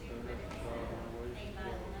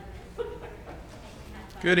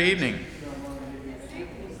Good evening.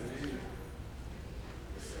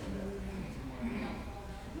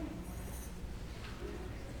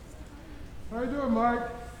 How you doing, Mike?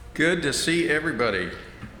 Good to see everybody.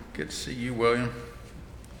 Good to see you, William.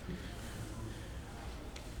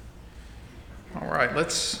 All right,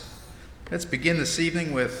 let's begin this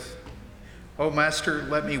evening with "O Master,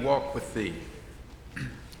 Let Me Walk with Thee."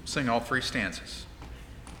 Sing all three stanzas.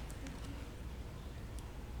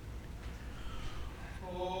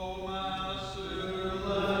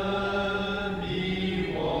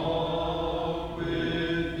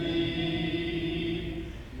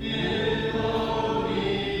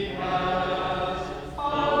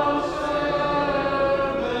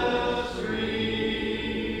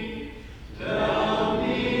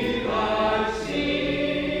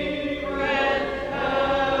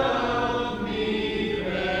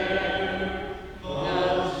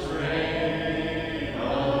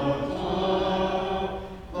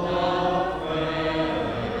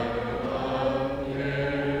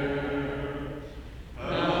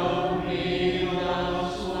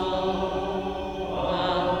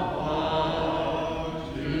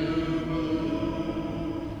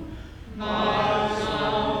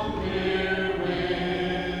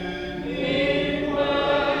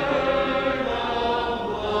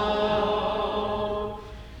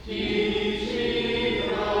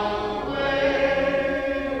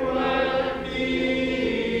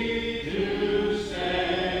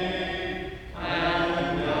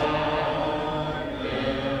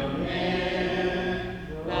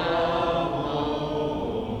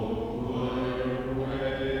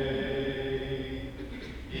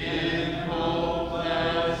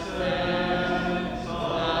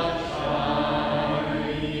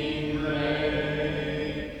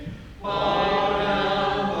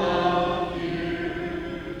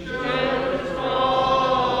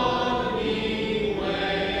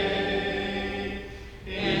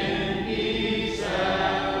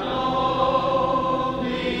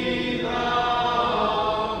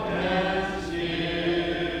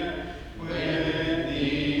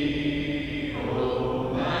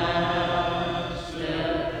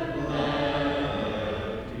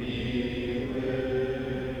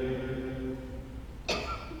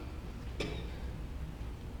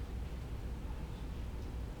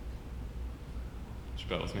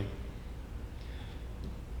 With me.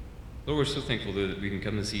 Lord, we're so thankful that we can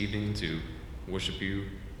come this evening to worship you,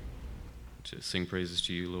 to sing praises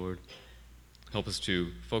to you, Lord. Help us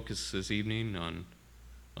to focus this evening on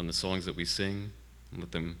the songs that we sing and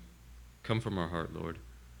let them come from our heart, Lord.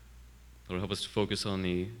 Lord, help us to focus on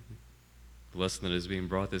the lesson that is being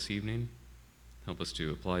brought this evening. Help us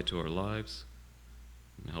to apply it to our lives,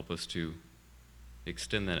 and help us to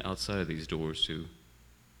extend that outside of these doors to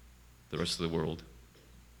the rest of the world.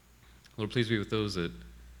 Lord, please be with those that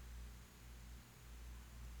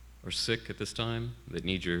are sick at this time, that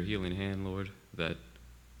need your healing hand, Lord, that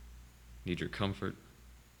need your comfort.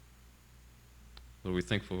 Lord, we're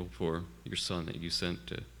thankful for your Son that you sent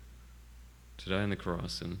to die on the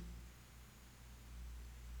cross, and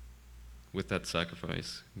with that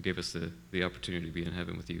sacrifice, gave us the opportunity to be in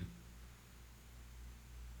heaven with you.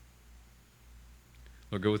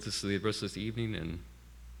 Lord, go with us to the rest of this evening and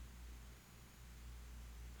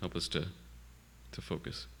help us to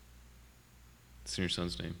focus. It's in your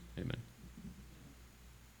Son's name. Amen.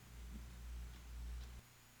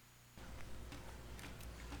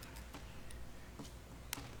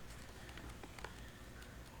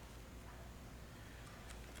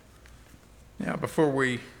 Now, before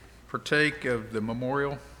we partake of the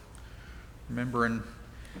memorial, remembering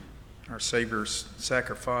our Savior's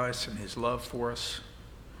sacrifice and his love for us,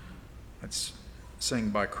 let's sing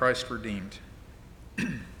 "By Christ Redeemed."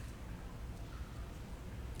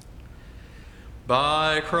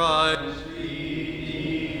 By Christ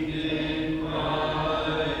redeemed, in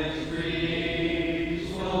Christ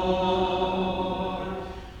restored,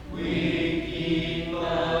 we keep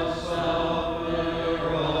the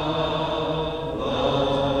supper of the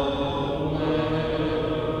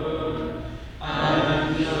Lord,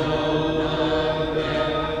 and show the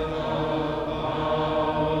death of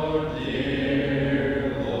our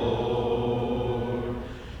dear Lord,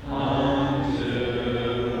 until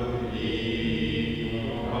he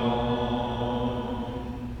comes.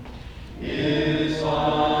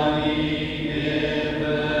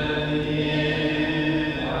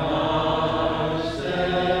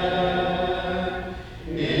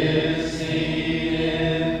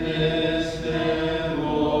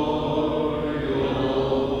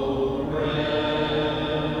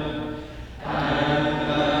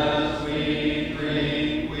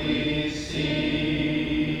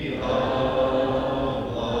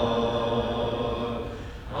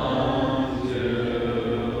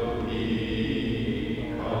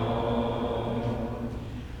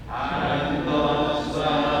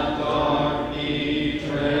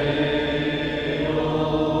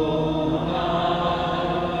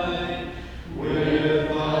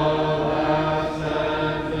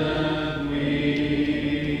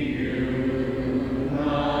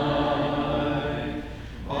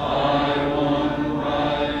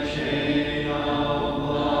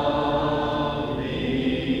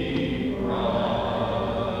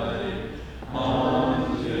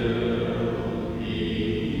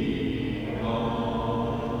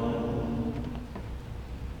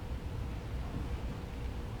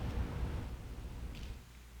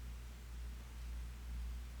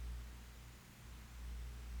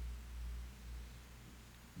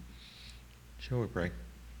 Shall we pray?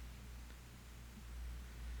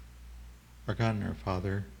 Our God and our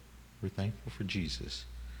Father, we're thankful for Jesus.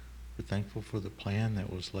 We're thankful for the plan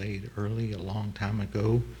that was laid early, a long time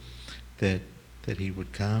ago, that he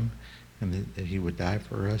would come and that he would die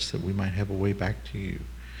for us, that we might have a way back to you.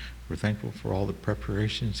 We're thankful for all the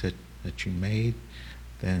preparations that you made.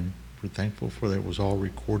 Then we're thankful for that it was all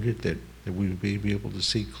recorded, that we would be able to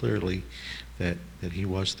see clearly that he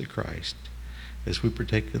was the Christ. As we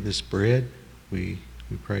partake of this bread, we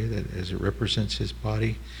pray that as it represents his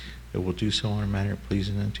body, that we'll do so in a manner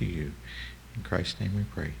pleasing unto you. In Christ's name we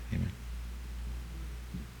pray. Amen.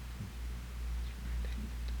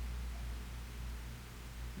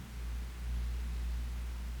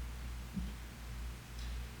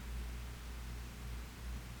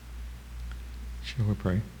 Shall we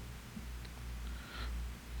pray?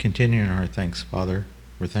 Continuing our thanks, Father,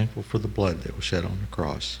 we're thankful for the blood that was shed on the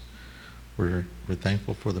cross. We're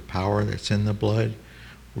thankful for the power that's in the blood.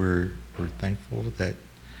 We're thankful that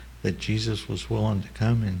Jesus was willing to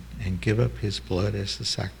come and give up his blood as the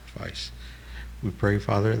sacrifice. We pray,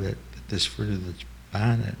 Father, that this fruit of the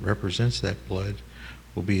vine that represents that blood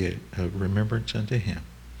will be a remembrance unto him.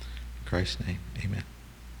 In Christ's name, amen.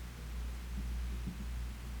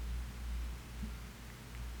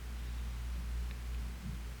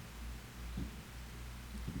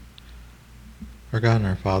 Our God and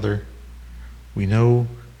our Father, we know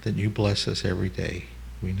that you bless us every day.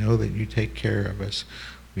 We know that you take care of us.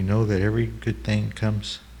 We know that every good thing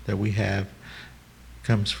that we have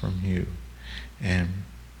comes from you. And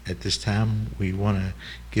at this time, we want to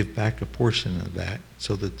give back a portion of that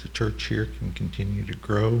so that the church here can continue to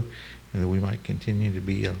grow and that we might continue to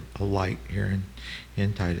be a light here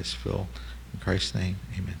in Titusville. In Christ's name,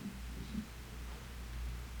 amen.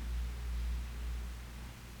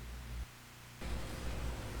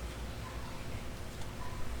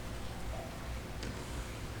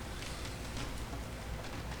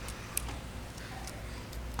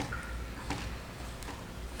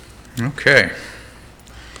 Okay.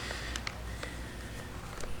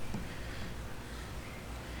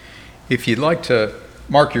 If you'd like to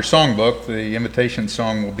mark your songbook, the invitation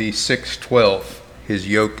song will be 612, His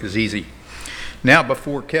Yoke is Easy. Now,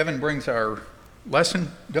 before Kevin brings our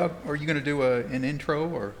lesson, Doug, are you going to do an intro?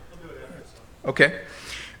 Or? I'll do it. Okay.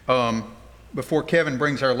 Before Kevin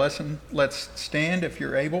brings our lesson, let's stand if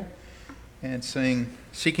you're able and sing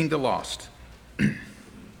Seeking the Lost.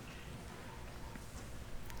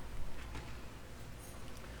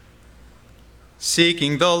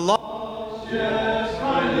 Seeking the lost, yes,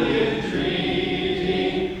 kindly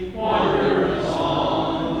entreating, wanderers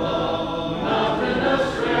on the mountain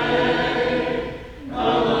astray.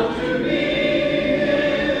 Come unto me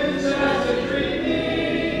in incessant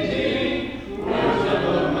repeating, words of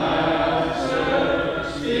the Master,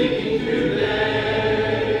 speaking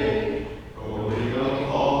today. Going a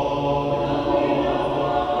call on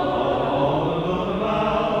the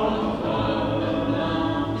mountain,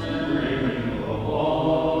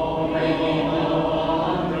 bringing the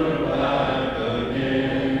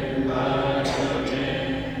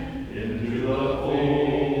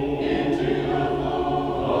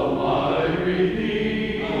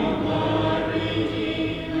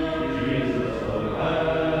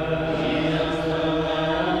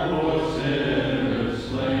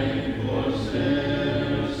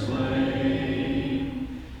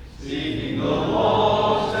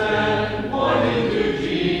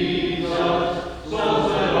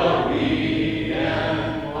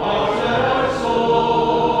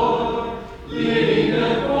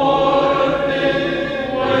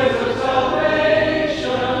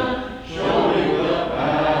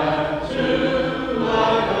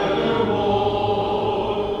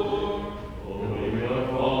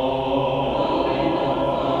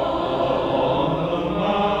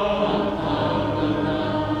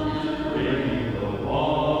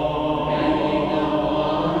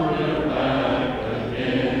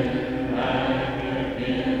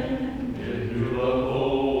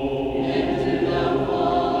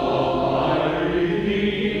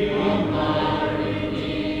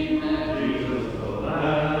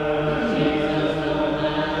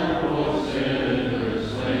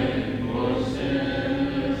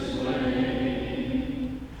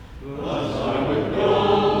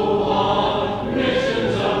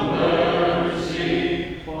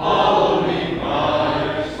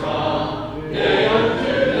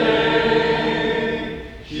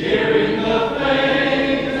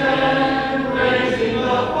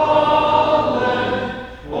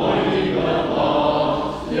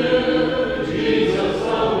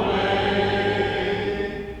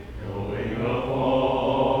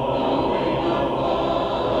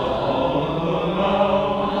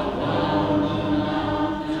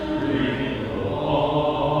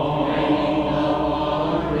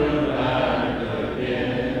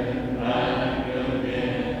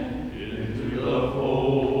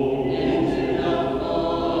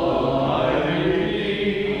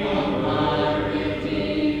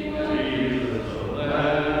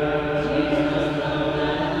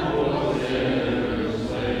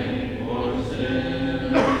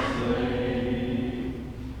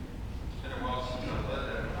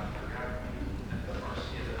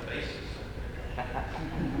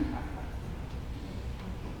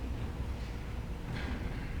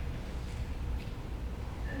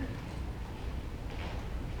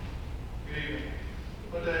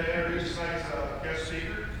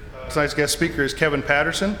tonight's guest speaker is Kevin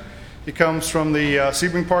Patterson. He comes from the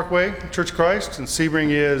Sebring Parkway Church of Christ, and Sebring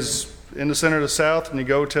is in the center of the South, and you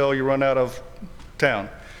go till you run out of town,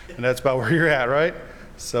 and that's about where you're at, right?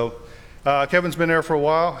 So Kevin's been there for a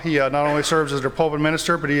while. He not only serves as their pulpit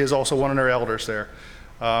minister, but he is also one of their elders there.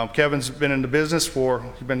 Kevin's been in the business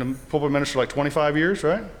he's been the pulpit minister like 25 years,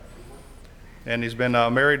 right? And he's been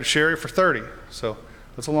married to Sherry for 30, so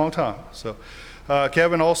that's a long time. So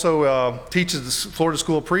Kevin also teaches the Florida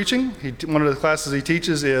School of Preaching. One of the classes he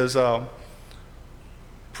teaches is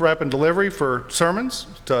prep and delivery for sermons,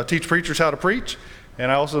 to teach preachers how to preach.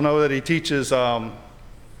 And I also know that he teaches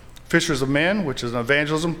Fishers of Men, which is an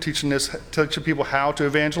evangelism, teaching people how to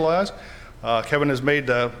evangelize. Kevin has made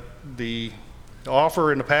the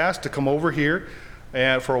offer in the past to come over here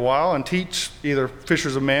and for a while and teach either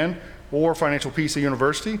Fishers of Men or Financial Peace at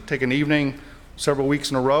University, take an evening several weeks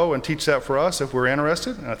in a row and teach that for us if we're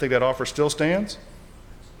interested. And I think that offer still stands.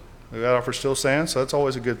 That offer still stands, so that's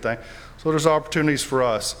always a good thing. So there's opportunities for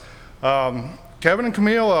us. Kevin and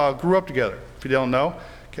Camille grew up together, if you don't know.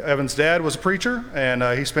 Kevin's dad was a preacher, and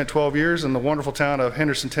he spent 12 years in the wonderful town of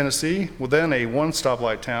Henderson, Tennessee, within a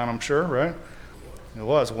one-stoplight town, I'm sure, right? It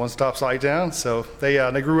was a one-stoplight town, so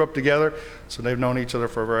they grew up together, so they've known each other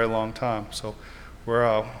for a very long time. So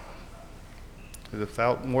we're,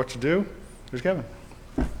 without more to do, here's Kevin.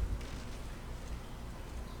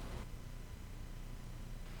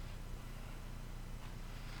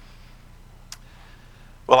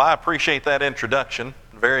 Well, I appreciate that introduction.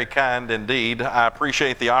 Very kind indeed. I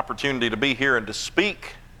appreciate the opportunity to be here and to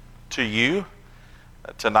speak to you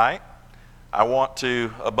tonight. I want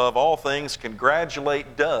to, above all things,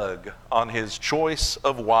 congratulate Doug on his choice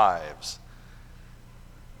of wives.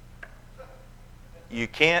 You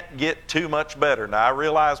can't get too much better. Now, I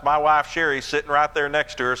realize my wife Sherry's sitting right there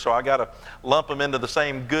next to her, so I got to lump them into the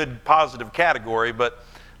same good, positive category. But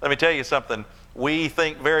let me tell you something. We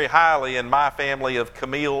think very highly in my family of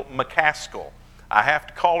Camille McCaskill. I have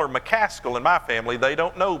to call her McCaskill in my family. They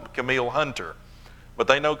don't know Camille Hunter, but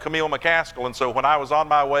they know Camille McCaskill. And so when I was on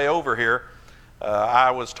my way over here,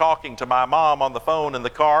 I was talking to my mom on the phone in the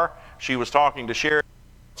car. She was talking to Sherry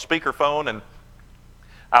on speakerphone, and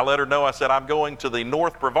I let her know, I said, I'm going to the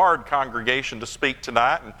North Brevard congregation to speak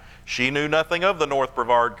tonight. And she knew nothing of the North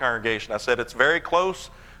Brevard congregation. I said, it's very close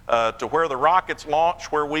to where the Rockets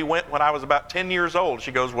launched, where we went when I was about 10 years old.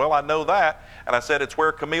 She goes, well, I know that. And I said, it's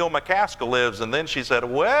where Camille McCaskill lives. And then she said,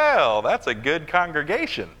 well, that's a good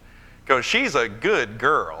congregation, because she's a good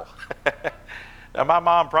girl. Now, my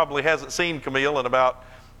mom probably hasn't seen Camille in about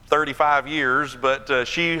 35 years, but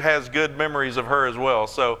she has good memories of her as well.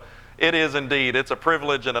 So it is indeed, it's a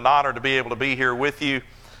privilege and an honor to be able to be here with you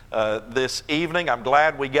this evening. I'm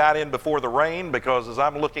glad we got in before the rain, because as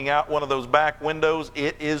I'm looking out one of those back windows,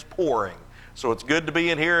 it is pouring. So it's good to be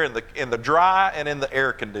in here in the dry and in the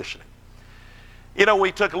air conditioning. You know,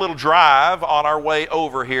 we took a little drive on our way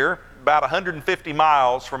over here, about 150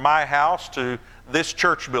 miles from my house to this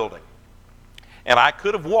church building. And I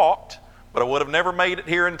could have walked, but I would have never made it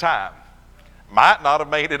here in time. Might not have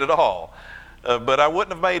made it at all, but I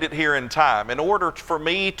wouldn't have made it here in time. In order for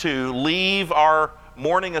me to leave our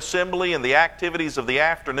morning assembly and the activities of the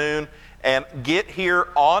afternoon and get here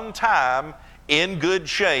on time in good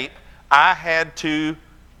shape, I had to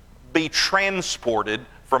be transported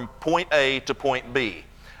from point A to point B.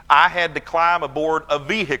 I had to climb aboard a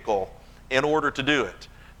vehicle in order to do it.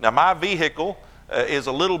 Now, my vehicle is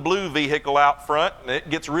a little blue vehicle out front, and it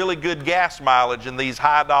gets really good gas mileage in these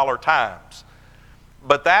high dollar times.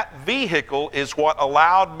 But that vehicle is what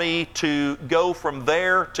allowed me to go from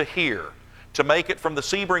there to here, to make it from the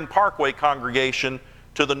Sebring Parkway congregation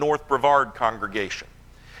to the North Brevard congregation.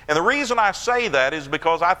 And the reason I say that is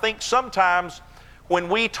because I think sometimes when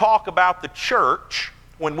we talk about the church,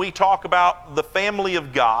 when we talk about the family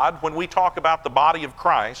of God, when we talk about the body of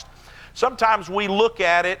Christ, sometimes we look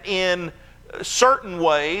at it in certain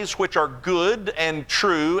ways which are good and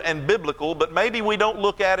true and biblical, but maybe we don't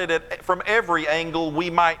look at it from every angle we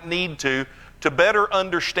might need to better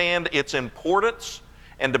understand its importance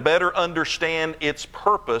and to better understand its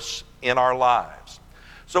purpose in our lives.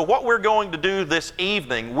 So what we're going to do this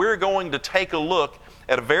evening, we're going to take a look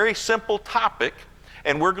at a very simple topic,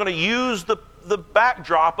 and we're going to use the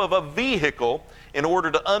backdrop of a vehicle in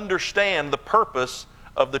order to understand the purpose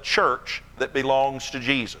of the church that belongs to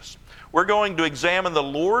Jesus. We're going to examine the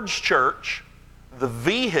Lord's church, the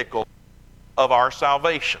vehicle of our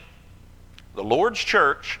salvation. The Lord's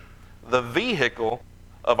church, the vehicle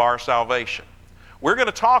of our salvation. We're going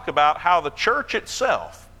to talk about how the church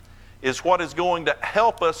itself is what is going to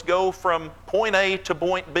help us go from point A to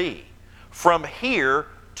point B, from here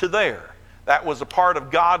to there. That was a part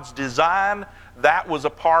of God's design. That was a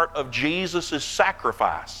part of Jesus'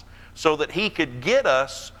 sacrifice so that He could get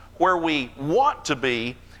us where we want to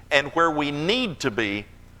be and where we need to be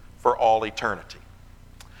for all eternity.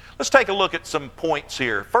 Let's take a look at some points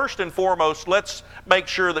here. First and foremost, let's make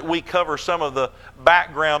sure that we cover some of the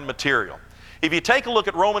background material. If you take a look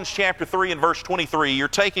at Romans chapter 3 and verse 23, you're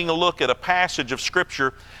taking a look at a passage of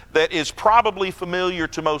Scripture that is probably familiar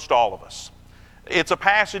to most all of us. It's a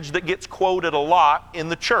passage that gets quoted a lot in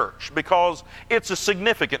the church because it's a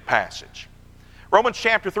significant passage. Romans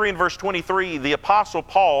chapter 3 and verse 23, the Apostle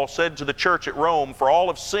Paul said to the church at Rome, "For all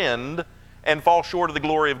have sinned and fall short of the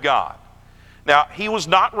glory of God." Now, he was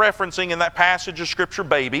not referencing in that passage of Scripture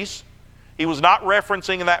babies. He was not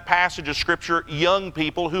referencing in that passage of Scripture young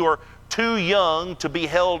people who are too young to be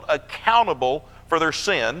held accountable for their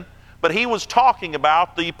sin. But he was talking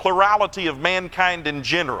about the plurality of mankind in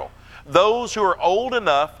general. Those who are old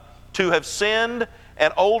enough to have sinned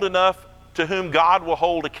and old enough to whom God will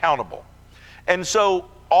hold accountable. And so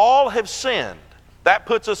all have sinned. That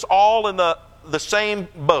puts us all in the same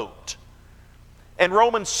boat. And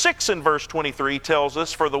Romans 6 and verse 23 tells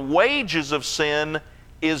us, "For the wages of sin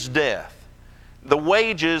is death." The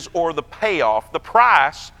wages, or the payoff, the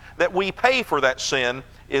price that we pay for that sin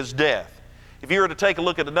is death. If you were to take a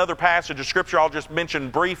look at another passage of Scripture, I'll just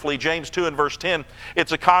mention briefly James 2 and verse 10.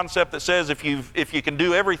 It's a concept that says if you can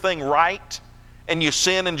do everything right and you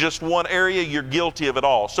sin in just one area, you're guilty of it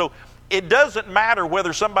all. So it doesn't matter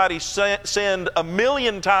whether somebody sinned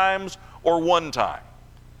 1,000,000 times or one time.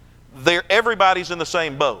 Everybody's in the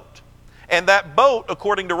same boat. And that boat,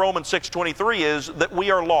 according to Romans 6:23, is that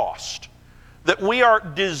we are lost, that we are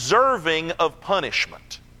deserving of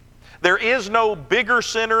punishment. There is no bigger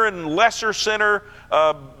sinner and lesser sinner,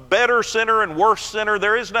 better sinner and worse sinner.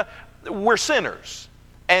 We're sinners.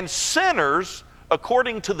 And sinners,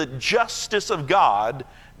 according to the justice of God,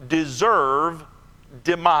 deserve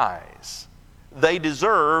demise. They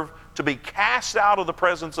deserve to be cast out of the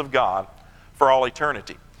presence of God for all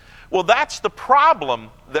eternity. Well, that's the problem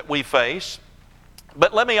that we face.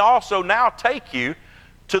 But let me also now take you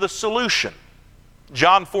to the solution.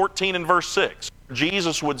 John 14 and verse 6.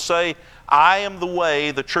 Jesus would say, "I am the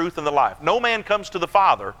way, the truth, and the life. No man comes to the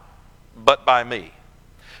Father but by me."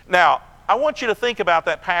 Now, I want you to think about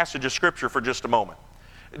that passage of Scripture for just a moment.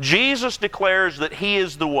 Jesus declares that He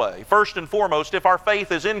is the way. First and foremost, if our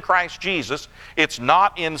faith is in Christ Jesus, it's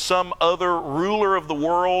not in some other ruler of the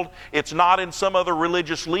world. It's not in some other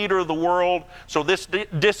religious leader of the world. So this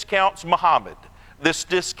discounts Muhammad. This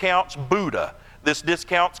discounts Buddha. This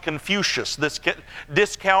discounts Confucius. This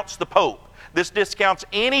discounts the Pope. This discounts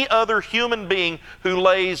any other human being who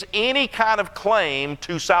lays any kind of claim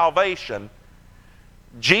to salvation.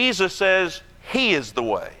 Jesus says He is the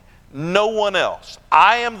way, no one else.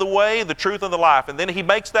 I am the way, the truth, and the life. And then He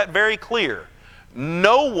makes that very clear.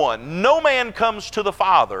 No man comes to the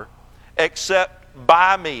Father except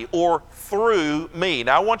by me or through me.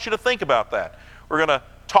 Now I want you to think about that. We're going to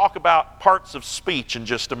talk about parts of speech in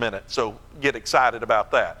just a minute, so get excited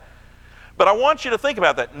about that. But I want you to think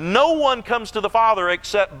about that. No one comes to the Father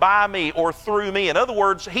except by me or through me. In other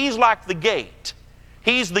words, He's like the gate.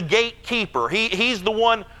 He's the gatekeeper. He's the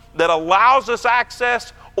one that allows us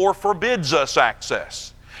access or forbids us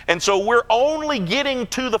access. And so we're only getting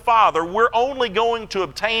to the Father, we're only going to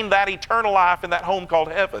obtain that eternal life in that home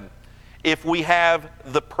called heaven if we have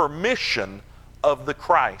the permission of the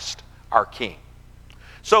Christ, our King.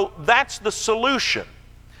 So that's the solution.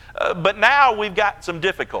 But now we've got some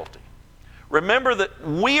difficulty. Remember that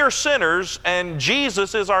we are sinners and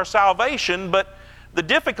Jesus is our salvation, but the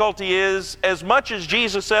difficulty is, as much as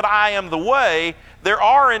Jesus said, "I am the way," there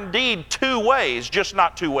are indeed two ways, just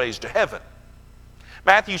not two ways to heaven.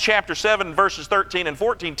 Matthew chapter 7, verses 13 and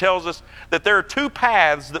 14 tells us that there are two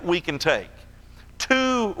paths that we can take,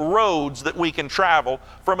 two roads that we can travel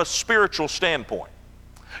from a spiritual standpoint.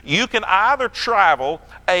 You can either travel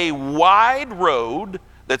a wide road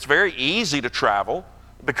that's very easy to travel,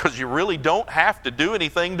 because you really don't have to do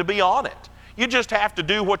anything to be on it. You just have to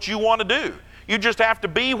do what you want to do. You just have to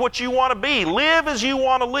be what you want to be. Live as you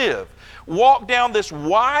want to live. Walk down this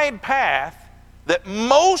wide path that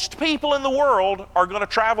most people in the world are going to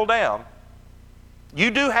travel down.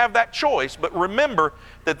 You do have that choice, but remember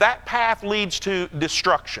that that path leads to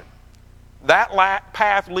destruction. That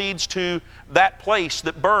path leads to that place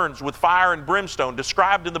that burns with fire and brimstone,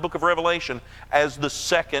 described in the book of Revelation as the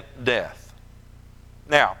second death.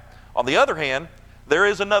 Now, on the other hand, there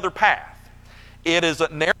is another path. It is a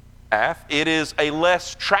narrow path. It is a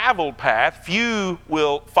less traveled path. Few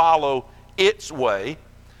will follow its way.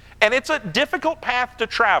 And it's a difficult path to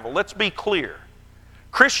travel. Let's be clear.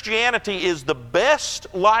 Christianity is the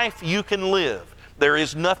best life you can live. There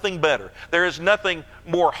is nothing better. There is nothing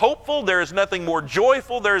more hopeful. There is nothing more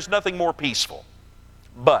joyful. There is nothing more peaceful.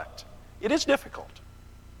 But it is difficult.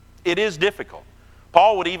 It is difficult.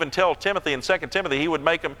 Paul would even tell Timothy in 2 Timothy, he would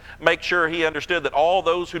make sure he understood that all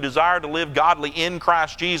those who desire to live godly in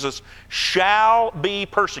Christ Jesus shall be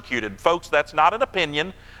persecuted. Folks, that's not an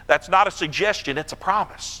opinion. That's not a suggestion. It's a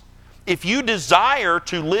promise. If you desire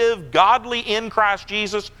to live godly in Christ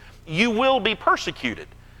Jesus, you will be persecuted.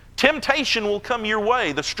 Temptation will come your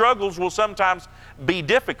way. The struggles will sometimes be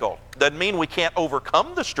difficult. Doesn't mean we can't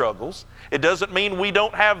overcome the struggles. It doesn't mean we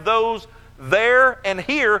don't have those there and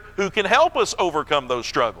here who can help us overcome those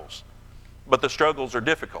struggles. But the struggles are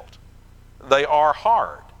difficult. They are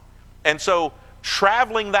hard. And so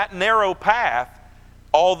traveling that narrow path,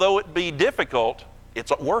 although it be difficult,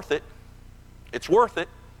 it's worth it. It's worth it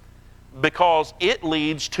because it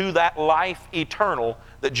leads to that life eternal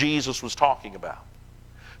that Jesus was talking about.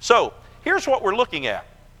 So here's what we're looking at.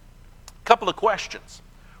 A couple of questions.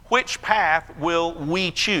 Which path will we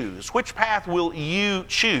choose? Which path will you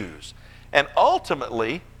choose? And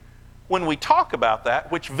ultimately, when we talk about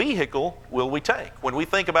that, which vehicle will we take? When we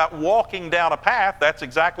think about walking down a path, that's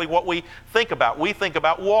exactly what we think about. We think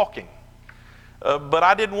about walking. But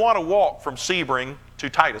I didn't want to walk from Sebring to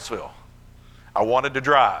Titusville. I wanted to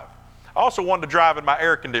drive. I also wanted to drive in my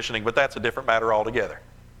air conditioning, but that's a different matter altogether.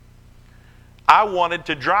 I wanted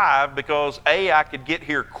to drive because A, I could get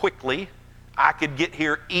here quickly, I could get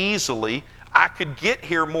here easily, I could get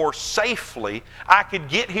here more safely, I could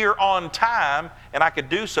get here on time, and I could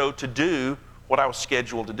do so to do what I was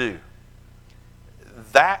scheduled to do.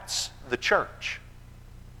 That's the church.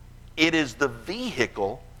 It is the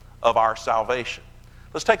vehicle of our salvation.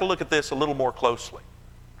 Let's take a look at this a little more closely.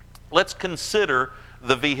 Let's consider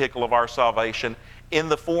the vehicle of our salvation in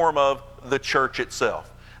the form of the church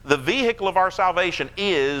itself. The vehicle of our salvation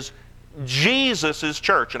is Jesus'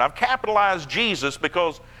 church. And I've capitalized Jesus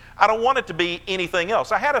because I don't want it to be anything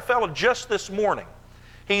else. I had a fellow just this morning.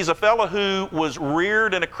 He's a fellow who was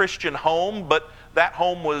reared in a Christian home, but that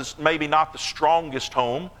home was maybe not the strongest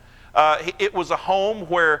home. It was a home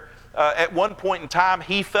where at one point in time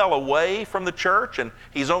he fell away from the church, and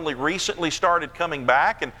he's only recently started coming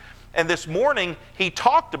back. And this morning he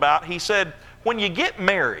talked about, he said, when you get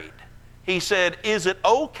married, he said, is it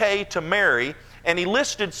okay to marry? And he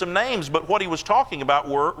listed some names, but what he was talking about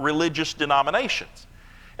were religious denominations.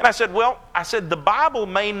 And I said, the Bible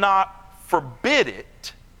may not forbid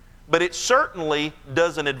it, but it certainly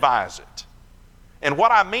doesn't advise it. And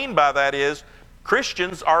what I mean by that is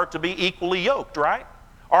Christians are to be equally yoked, right?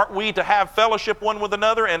 Aren't we to have fellowship one with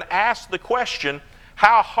another and ask the question,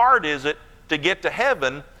 how hard is it to get to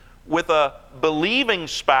heaven with a believing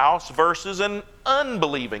spouse versus an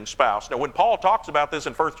unbelieving spouse? Now, when Paul talks about this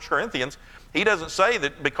in 1 Corinthians, he doesn't say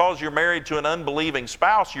that because you're married to an unbelieving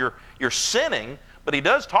spouse, you're sinning, but he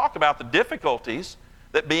does talk about the difficulties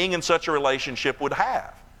that being in such a relationship would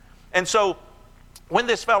have. And so, when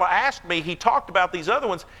this fellow asked me, he talked about these other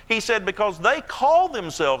ones. He said, because they call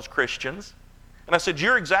themselves Christians. And I said,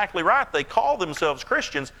 you're exactly right. They call themselves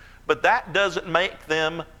Christians, but that doesn't make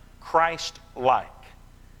them Christ-like.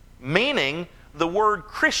 Meaning, the word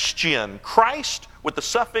Christian, Christ with the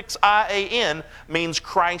suffix I-A-N, means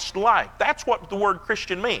Christ-like. That's what the word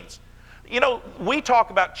Christian means. You know, we talk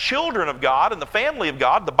about children of God and the family of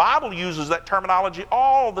God. The Bible uses that terminology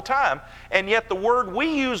all the time. And yet the word we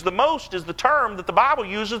use the most is the term that the Bible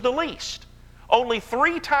uses the least. Only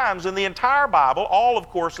 3 times in the entire Bible, all of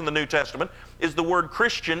course in the New Testament, is the word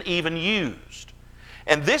Christian even used.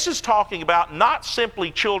 And this is talking about not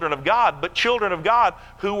simply children of God, but children of God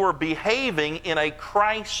who were behaving in a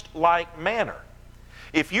Christ-like manner.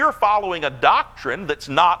 If you're following a doctrine that's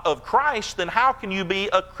not of Christ, then how can you be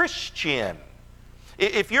a Christian?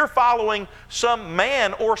 If you're following some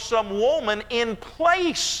man or some woman in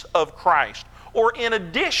place of Christ or in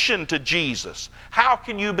addition to Jesus, how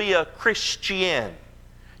can you be a Christian?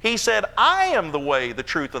 He said, I am the way, the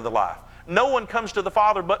truth, and the life. No one comes to the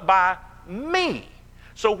Father but by me.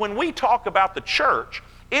 So when we talk about the church,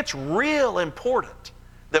 it's real important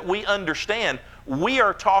that we understand we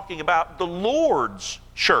are talking about the Lord's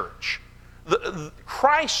church,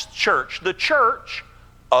 Christ's church, the church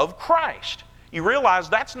of Christ. You realize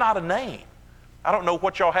that's not a name. I don't know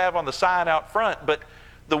what y'all have on the sign out front, but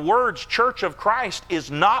the words Church of Christ is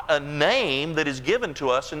not a name that is given to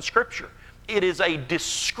us in Scripture. It is a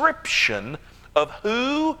description of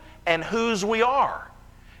who and whose we are.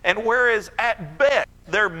 And whereas at best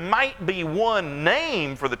there might be one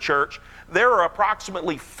name for the church, there are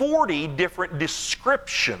approximately 40 different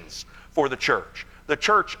descriptions for the church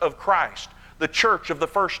of Christ. the church of the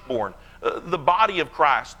firstborn, the body of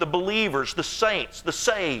Christ, the believers, the saints, the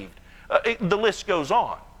saved. The list goes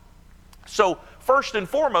on. So, first and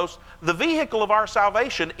foremost, the vehicle of our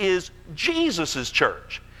salvation is Jesus'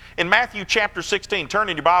 church. In Matthew chapter 16, turn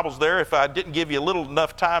in your Bibles there if I didn't give you a little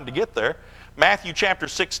enough time to get there. Matthew chapter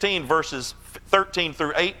 16, verses 13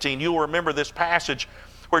 through 18, you'll remember this passage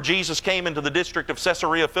where Jesus came into the district of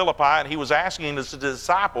Caesarea Philippi and he was asking his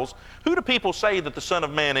disciples, who do people say that the Son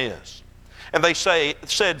of Man is? And they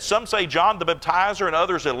said, some say John the Baptizer and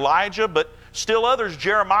others Elijah, but still others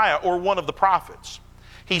Jeremiah or one of the prophets.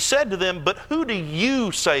 He said to them, but who do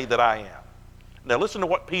you say that I am? Now listen to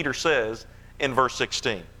what Peter says in verse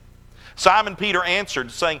 16. Simon Peter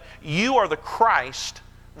answered, saying, you are the Christ,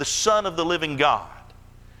 the Son of the living God.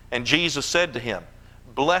 And Jesus said to him,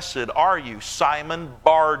 blessed are you, Simon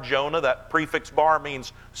Bar-Jonah. That prefix bar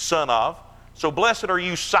means son of. So blessed are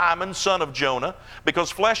you, Simon, son of Jonah,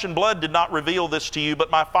 because flesh and blood did not reveal this to you,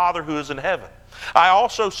 but my Father who is in heaven. I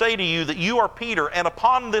also say to you that you are Peter, and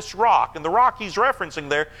upon this rock, and the rock he's referencing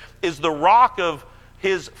there is the rock of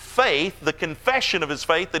his faith, the confession of his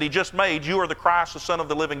faith that he just made, you are the Christ, the Son of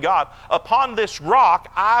the living God. Upon this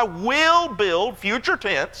rock I will build, future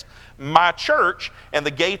tense, my church, and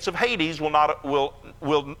the gates of Hades will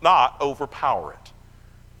not overpower it.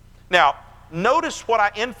 Now, notice what I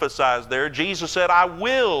emphasized there. Jesus said, I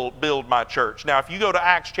will build my church. Now, if you go to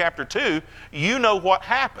Acts chapter 2, you know what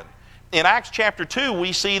happened. In Acts chapter 2,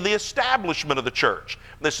 we see the establishment of the church.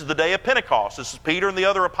 This is the day of Pentecost. This is Peter and the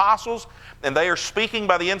other apostles, and they are speaking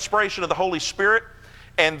by the inspiration of the Holy Spirit.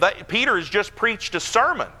 And Peter has just preached a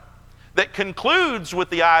sermon that concludes with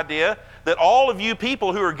the idea that all of you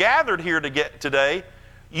people who are gathered here today,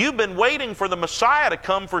 you've been waiting for the Messiah to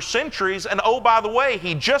come for centuries, and oh, by the way,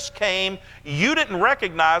 he just came, you didn't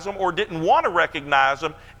recognize him or didn't want to recognize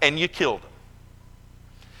him, and you killed him.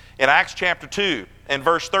 In Acts chapter 2 and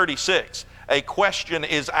verse 36, a question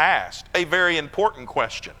is asked, a very important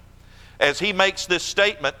question. As he makes this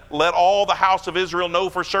statement, let all the house of Israel know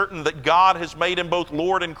for certain that God has made him both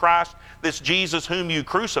Lord and Christ, this Jesus whom you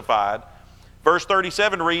crucified. Verse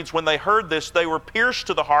 37 reads, when they heard this, they were pierced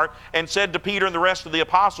to the heart and said to Peter and the rest of the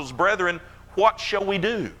apostles, brethren, what shall we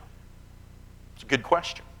do? It's a good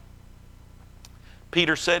question.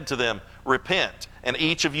 Peter said to them, repent, and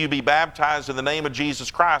each of you be baptized in the name of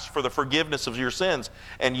Jesus Christ for the forgiveness of your sins,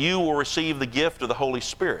 and you will receive the gift of the Holy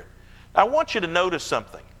Spirit. Now, I want you to notice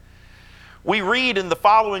something. We read in the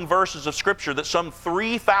following verses of Scripture that some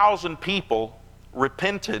 3,000 people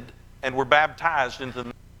repented and were baptized into the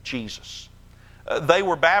name of Jesus. They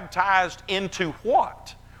were baptized into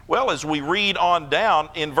what? Well, as we read on down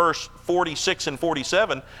in verse 46 and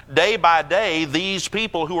 47, day by day, these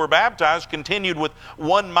people who were baptized continued with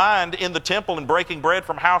one mind in the temple and breaking bread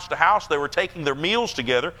from house to house. They were taking their meals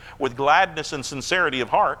together with gladness and sincerity of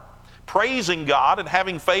heart, praising God and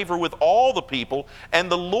having favor with all the people.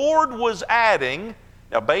 And the Lord was adding,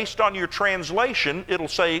 now based on your translation, it'll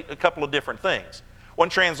say a couple of different things. One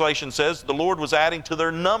translation says the Lord was adding to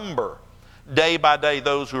their number day by day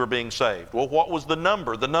those who are being saved. Well, what was the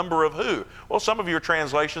number? The number of who? Well, some of your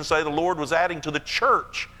translations say the Lord was adding to the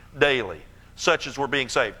church daily, such as were being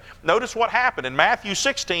saved. Notice what happened. In Matthew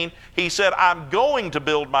 16, he said, I'm going to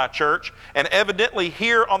build my church. And evidently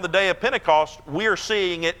here on the day of Pentecost, we're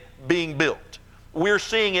seeing it being built. We're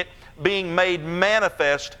seeing it being made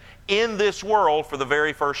manifest in this world for the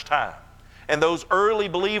very first time. And those early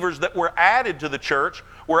believers that were added to the church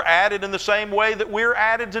were added in the same way that we're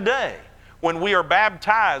added today. When we are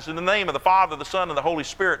baptized in the name of the Father, the Son, and the Holy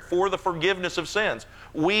Spirit for the forgiveness of sins,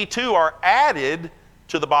 we too are added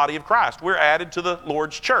to the body of Christ. We're added to the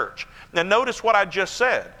Lord's church. Now notice what I just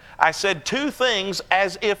said. I said two things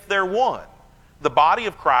as if they're one. The body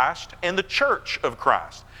of Christ and the church of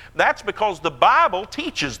Christ. That's because the Bible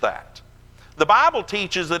teaches that. The Bible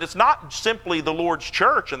teaches that it's not simply the Lord's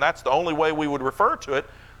church, and that's the only way we would refer to it.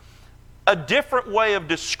 A different way of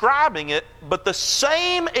describing it, but the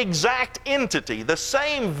same exact entity, the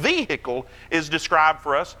same vehicle is described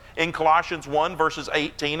for us in Colossians 1 verses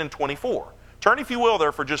 18 and 24. Turn, if you will,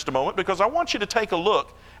 there for just a moment, because I want you to take a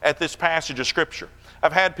look at this passage of Scripture.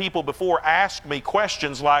 I've had people before ask me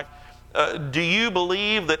questions like, do you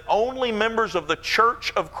believe that only members of the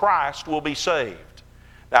Church of Christ will be saved?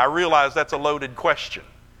 Now, I realize that's a loaded question.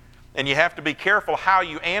 And you have to be careful how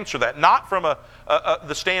you answer that. Not from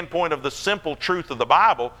the standpoint of the simple truth of the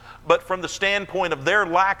Bible, but from the standpoint of their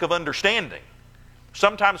lack of understanding.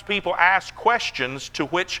 Sometimes people ask questions to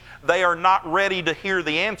which they are not ready to hear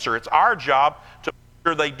the answer. It's our job to make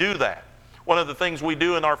sure they do that. One of the things we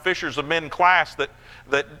do in our Fishers of Men class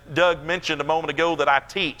that Doug mentioned a moment ago that I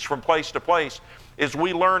teach from place to place is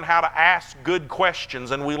we learn how to ask good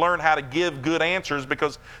questions and we learn how to give good answers,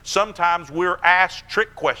 because sometimes we're asked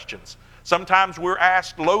trick questions. Sometimes we're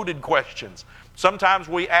asked loaded questions. Sometimes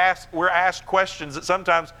we're asked questions that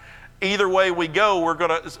sometimes either way we go,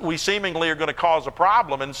 we seemingly are going to cause a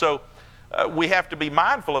problem. And so we have to be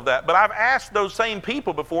mindful of that. But I've asked those same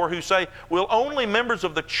people before who say, will only members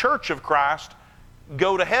of the Church of Christ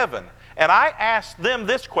go to heaven? And I asked them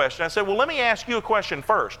this question. I said, well, let me ask you a question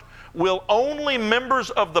first. Will only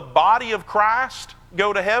members of the body of Christ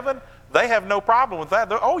go to heaven? They have no problem with that.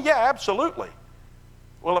 Oh, yeah, absolutely.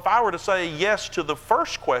 Well, if I were to say yes to the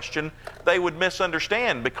first question, they would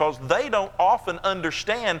misunderstand, because they don't often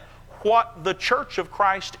understand what the Church of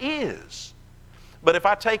Christ is. But if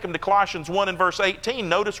I take them to Colossians 1 and verse 18,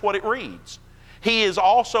 notice what it reads. He is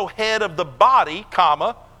also head of the body,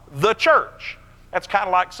 comma, the church. That's kind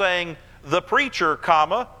of like saying the preacher,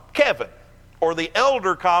 comma, Kevin, or the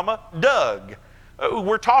elder, comma, Doug.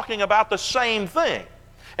 We're talking about the same thing.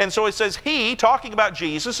 And so it says he, talking about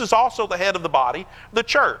Jesus, is also the head of the body, the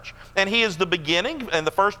church. And he is the beginning and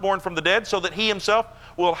the firstborn from the dead, so that he himself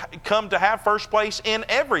will come to have first place in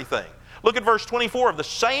everything. Look at verse 24 of the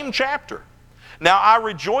same chapter. Now I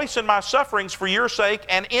rejoice in my sufferings for your sake,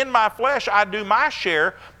 and in my flesh I do my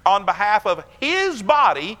share on behalf of his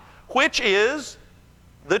body, which is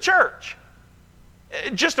the church.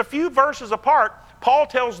 Just a few verses apart, Paul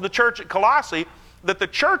tells the church at Colossae that the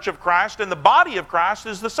church of Christ and the body of Christ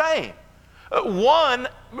is the same. One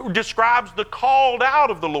describes the called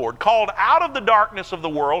out of the Lord, called out of the darkness of the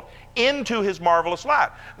world into his marvelous light.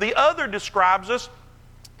 The other describes us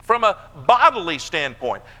from a bodily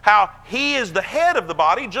standpoint, how he is the head of the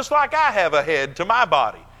body, just like I have a head to my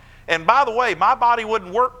body. And by the way, my body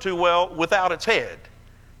wouldn't work too well without its head.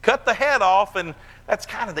 Cut the head off and that's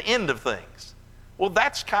kind of the end of things. Well,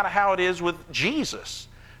 that's kind of how it is with Jesus.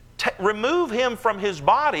 Remove him from his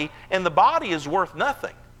body and the body is worth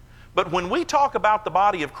nothing. But when we talk about the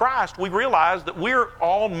body of Christ, we realize that we're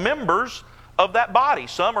all members of that body.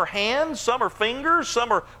 Some are hands, some are fingers,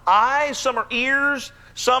 some are eyes, some are ears,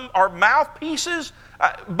 some are mouthpieces,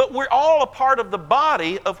 but we're all a part of the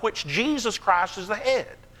body of which Jesus Christ is the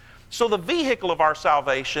head. So the vehicle of our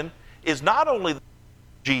salvation is not only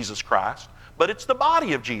Jesus Christ, but it's the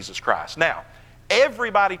body of Jesus Christ. Now,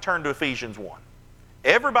 everybody turn to Ephesians 1.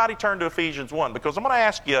 Everybody turn to Ephesians 1, because I'm going to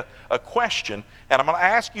ask you a question, and I'm going to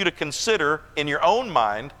ask you to consider in your own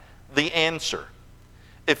mind the answer.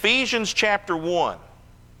 Ephesians chapter 1.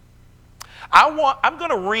 I'm going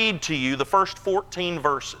to read to you the first 14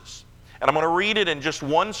 verses, and I'm going to read it in just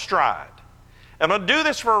one stride. I'm going to do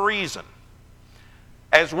this for a reason.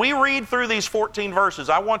 As we read through these 14 verses,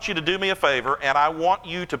 I want you to do me a favor, and I want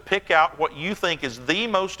you to pick out what you think is the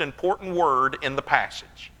most important word in the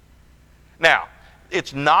passage. Now,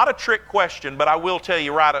 it's not a trick question, but I will tell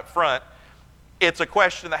you right up front, it's a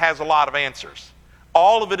question that has a lot of answers.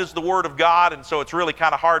 All of it is the Word of God, and so it's really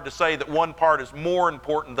kind of hard to say that one part is more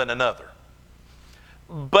important than another.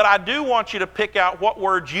 But I do want you to pick out what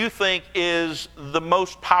word you think is the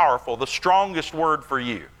most powerful, the strongest word for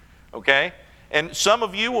you, okay? And some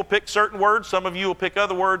of you will pick certain words, some of you will pick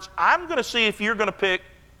other words. I'm going to see if you're going to pick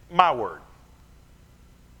my word.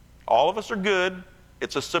 All of us are good.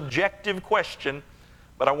 It's a subjective question,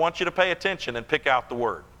 but I want you to pay attention and pick out the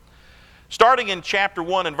word. Starting in chapter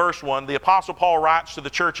 1 and verse 1, the Apostle Paul writes to the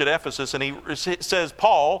church at Ephesus, and he says,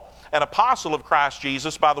 Paul, an apostle of Christ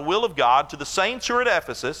Jesus, by the will of God, to the saints who are at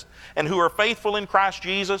Ephesus and who are faithful in Christ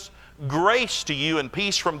Jesus, grace to you and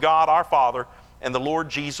peace from God our Father and the Lord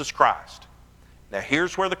Jesus Christ. Now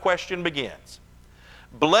here's where the question begins.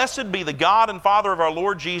 Blessed be the God and Father of our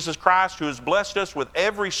Lord Jesus Christ, who has blessed us with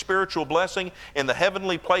every spiritual blessing in the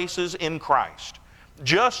heavenly places in Christ,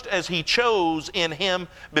 just as he chose in him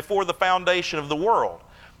before the foundation of the world,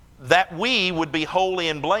 that we would be holy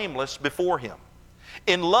and blameless before him.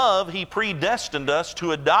 In love, he predestined us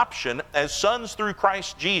to adoption as sons through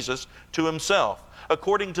Christ Jesus to himself,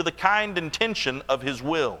 according to the kind intention of his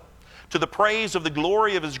will, to the praise of the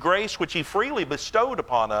glory of his grace, which he freely bestowed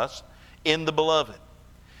upon us in the beloved.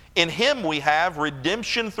 In him we have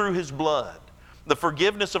redemption through his blood, the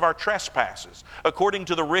forgiveness of our trespasses, according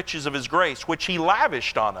to the riches of his grace, which he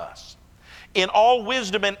lavished on us. In all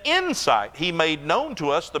wisdom and insight he made known to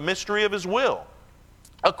us the mystery of his will,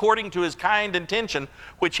 according to his kind intention,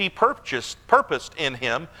 which he purposed in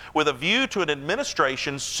him with a view to an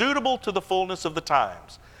administration suitable to the fullness of the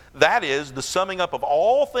times. That is, the summing up of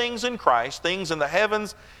all things in Christ, things in the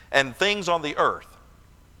heavens and things on the earth.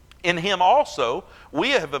 In him also we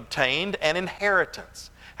have obtained an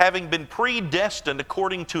inheritance, having been predestined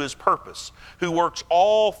according to his purpose, who works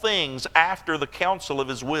all things after the counsel of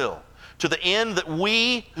his will, to the end that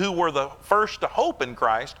we who were the first to hope in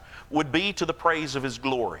Christ would be to the praise of His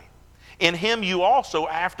glory. In Him you also,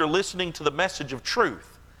 after listening to the message of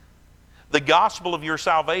truth, the gospel of your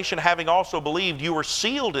salvation, having also believed, you were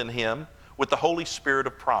sealed in Him with the Holy Spirit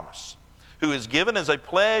of promise, who is given as a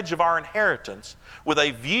pledge of our inheritance with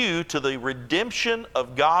a view to the redemption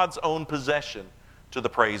of God's own possession to the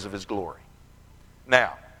praise of His glory.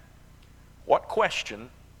 Now, what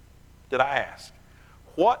question did I ask?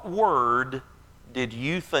 What word did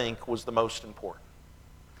you think was the most important?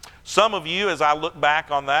 Some of you, as I look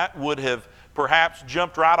back on that, would have perhaps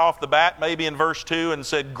jumped right off the bat, maybe in verse 2, and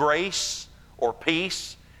said grace or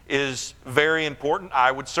peace is very important.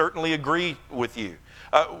 I would certainly agree with you.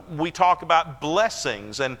 We talk about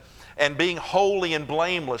blessings and being holy and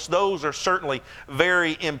blameless. Those are certainly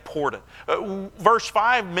very important. Verse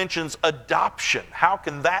 5 mentions adoption. How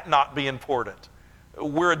can that not be important?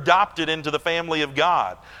 We're adopted into the family of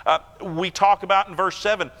God. We talk about in verse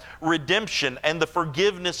 7 redemption and the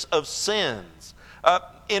forgiveness of sins.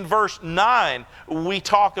 In verse 9, we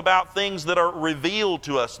talk about things that are revealed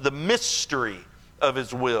to us, the mystery of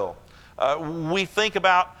His will. We think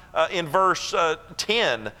about in verse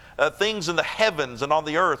 10, things in the heavens and on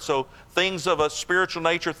the earth, so things of a spiritual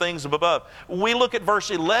nature, things of above. We look at verse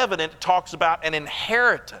 11 and it talks about an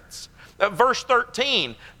inheritance. Verse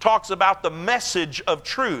 13 talks about the message of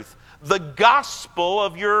truth, the gospel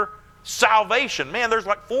of your salvation. Man, there's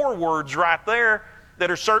like 4 words right there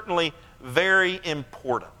that are certainly very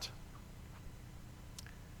important.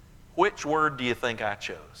 Which word do you think I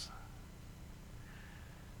chose?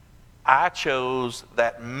 I chose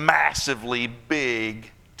that massively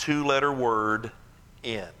big 2-letter word,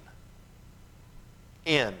 in.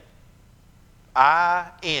 In.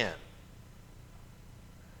 I-N.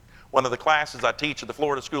 One of the classes I teach at the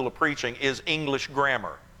Florida School of Preaching is English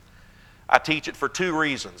grammar. I teach it for 2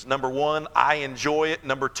 reasons. Number 1, I enjoy it.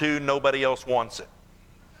 Number 2, nobody else wants it.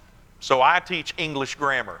 So I teach English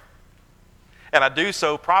grammar. And I do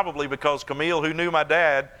so probably because Camille, who knew my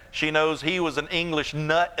dad, she knows he was an English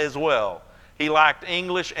nut as well. He liked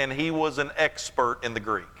English and he was an expert in the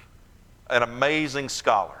Greek. An amazing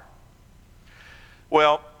scholar.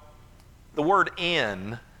 Well, the word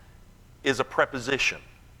in is a preposition.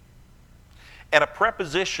 And a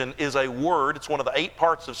preposition is a word, it's one of the 8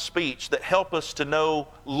 parts of speech that help us to know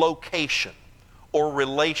location or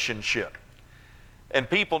relationship. And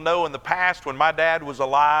people know in the past when my dad was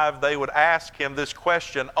alive, they would ask him this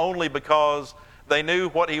question only because they knew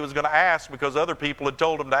what he was going to ask because other people had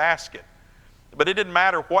told him to ask it. But it didn't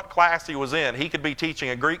matter what class he was in. He could be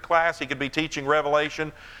teaching a Greek class, he could be teaching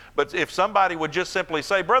Revelation. But if somebody would just simply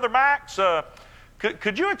say, Brother Max,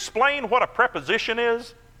 could you explain what a preposition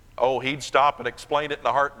is? Oh, he'd stop and explain it in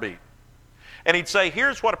a heartbeat. And he'd say,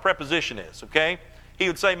 here's what a preposition is, okay? He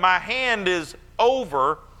would say, my hand is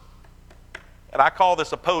over, and I call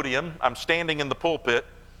this a podium. I'm standing in the pulpit,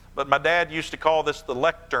 but my dad used to call this the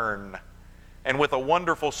lectern. And with a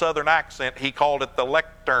wonderful southern accent, he called it the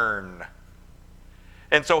lectern.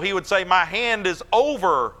 And so he would say, my hand is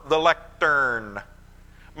over the lectern.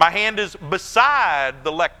 My hand is beside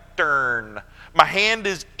the lectern. My hand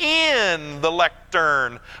is in the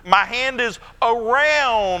lectern. My hand is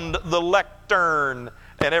around the lectern.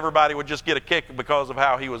 And everybody would just get a kick because of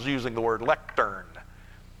how he was using the word lectern.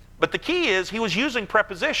 But the key is he was using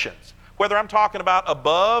prepositions. Whether I'm talking about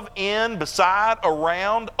above, in, beside,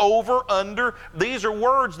 around, over, under, these are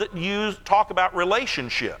words that talk about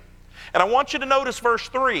relationship. And I want you to notice verse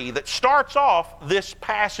 3 that starts off this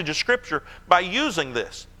passage of Scripture by using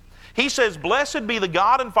this. He says, blessed be the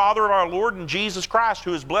God and Father of our Lord and Jesus Christ,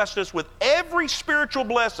 who has blessed us with every spiritual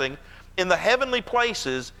blessing in the heavenly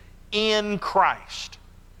places in Christ.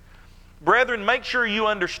 Brethren, make sure you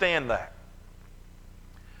understand that.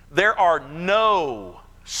 There are no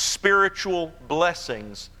spiritual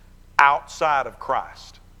blessings outside of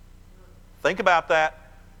Christ. Think about that.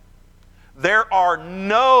 There are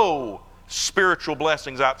no spiritual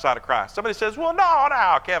blessings outside of Christ. Somebody says, well,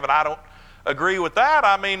 no, Kevin, I don't agree with that.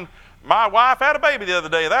 I mean, my wife had a baby the other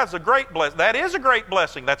day. That's a great blessing. That is a great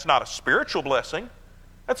blessing. That's not a spiritual blessing.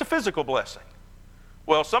 That's a physical blessing.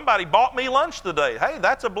 Well, somebody bought me lunch today. Hey,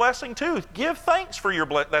 that's a blessing too. Give thanks for your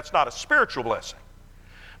blessing. That's not a spiritual blessing.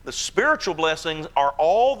 The spiritual blessings are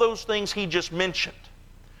all those things he just mentioned.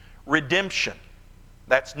 Redemption.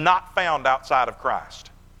 That's not found outside of Christ.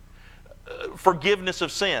 Forgiveness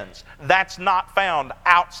of sins. That's not found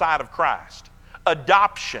outside of Christ.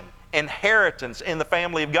 Adoption. Inheritance in the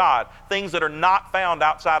family of God. Things that are not found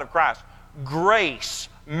outside of Christ. Grace.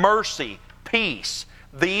 Mercy. Peace.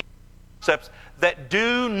 These concepts that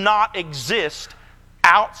do not exist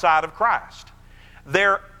outside of Christ.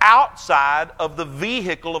 They're outside of the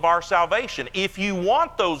vehicle of our salvation. If you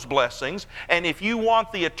want those blessings, and if you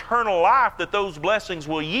want the eternal life that those blessings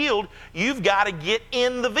will yield, you've got to get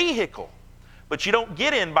in the vehicle. But you don't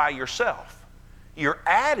get in by yourself. You're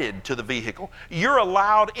added to the vehicle. You're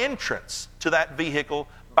allowed entrance to that vehicle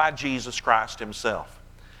by Jesus Christ Himself.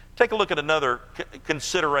 Take a look at another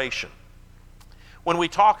consideration. When we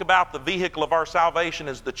talk about the vehicle of our salvation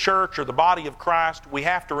as the church or the body of Christ, we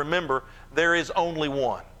have to remember there is only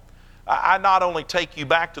one. I not only take you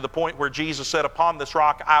back to the point where Jesus said, upon this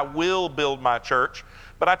rock I will build my church,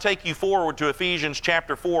 but I take you forward to Ephesians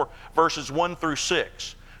chapter 4, verses 1 through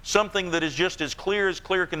 6. Something that is just as clear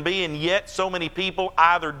can be, and yet so many people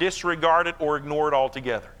either disregard it or ignore it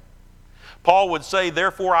altogether. Paul would say,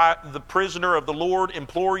 therefore I, the prisoner of the Lord,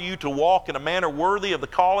 implore you to walk in a manner worthy of the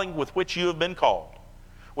calling with which you have been called,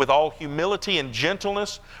 with all humility and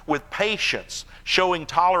gentleness, with patience, showing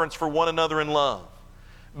tolerance for one another in love,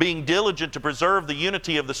 being diligent to preserve the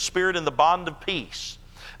unity of the Spirit in the bond of peace.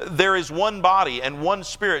 There is one body and one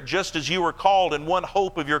Spirit, just as you were called, in one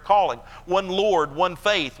hope of your calling, one Lord, one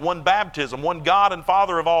faith, one baptism, one God and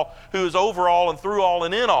Father of all, who is over all and through all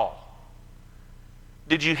and in all.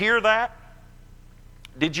 Did you hear that?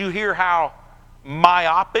 Did you hear how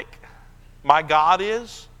myopic my God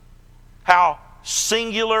is? How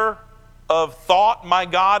singular of thought my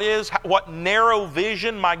God is? What narrow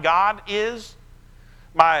vision my God is?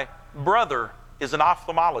 My brother is an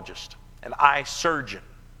ophthalmologist, an eye surgeon,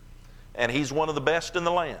 and he's one of the best in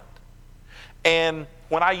the land. And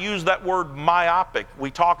when I use that word myopic,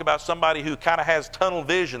 we talk about somebody who kind of has tunnel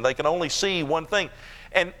vision. They can only see one thing.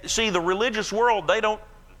 And see, the religious world, they don't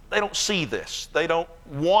see this. They don't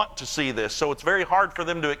want to see this, so it's very hard for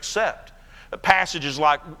them to accept. Passages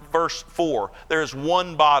like verse 4, there is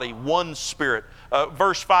one body, one Spirit.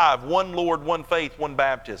 Verse 5, one Lord, one faith, one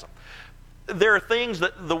baptism. There are things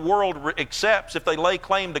that the world accepts. If they lay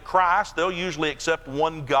claim to Christ, they'll usually accept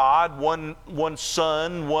one God, one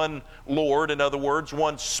Son, one Lord, in other words,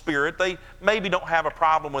 one Spirit. They maybe don't have a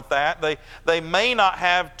problem with that. They may not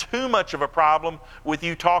have too much of a problem with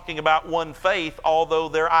you talking about one faith, although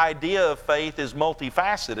their idea of faith is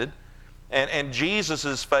multifaceted. And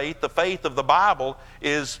Jesus' faith, the faith of the Bible,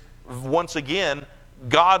 is, once again,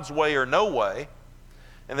 God's way or no way.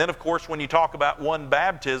 And then, of course, when you talk about one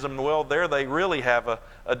baptism, well, there they really have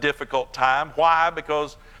a difficult time. Why?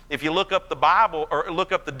 Because if you look up the Bible, or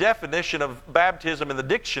look up the definition of baptism in the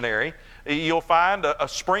dictionary, you'll find a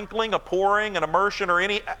sprinkling, a pouring, an immersion, or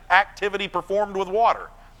any activity performed with water.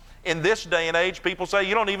 In this day and age, people say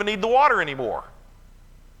you don't even need the water anymore.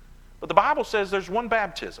 But the Bible says there's one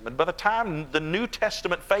baptism. And by the time the New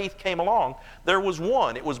Testament faith came along, there was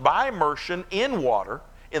one. It was by immersion in water,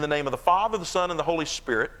 in the name of the Father, the Son, and the Holy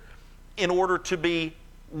Spirit, in order to be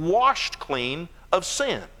washed clean of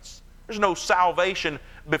sins. There's no salvation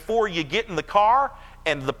before you get in the car,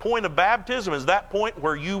 and the point of baptism is that point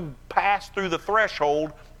where you pass through the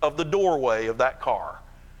threshold of the doorway of that car,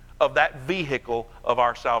 of that vehicle of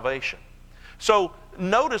our salvation. So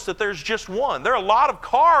notice that there's just one. There are a lot of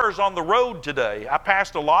cars on the road today. I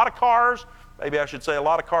passed a lot of cars, maybe I should say a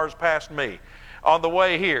lot of cars passed me on the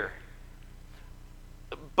way here.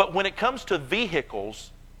 But when it comes to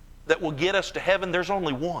vehicles that will get us to heaven, there's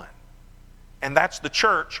only one. And that's the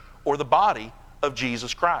church, or the body of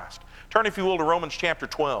Jesus Christ. Turn, if you will, to Romans chapter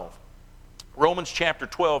 12. Romans chapter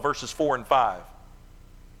 12, verses 4 and 5.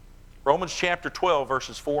 Romans chapter 12,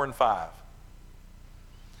 verses 4 and 5.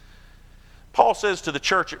 Paul says to the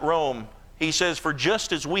church at Rome, he says, for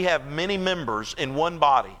just as we have many members in one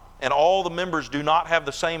body, and all the members do not have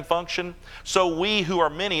the same function, so we who are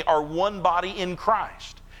many are one body in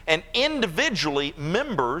Christ, and individually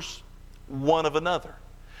members one of another.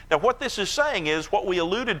 Now what this is saying is what we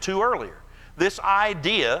alluded to earlier. This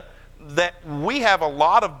idea that we have a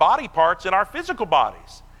lot of body parts in our physical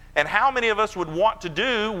bodies. And how many of us would want to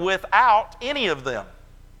do without any of them?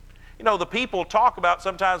 You know, the people talk about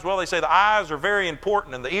sometimes, well, they say the eyes are very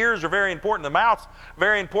important, and the ears are very important, the mouth's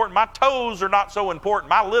very important. My toes are not so important.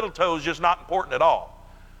 My little toe is just not important at all.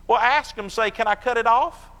 Well, ask them, say, can I cut it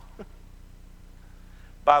off?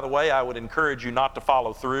 By the way, I would encourage you not to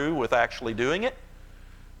follow through with actually doing it.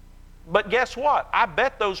 But guess what? I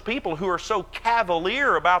bet those people who are so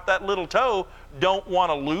cavalier about that little toe don't want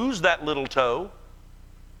to lose that little toe.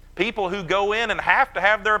 People who go in and have to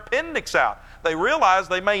have their appendix out. They realize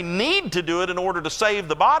they may need to do it in order to save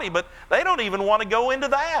the body, but they don't even want to go into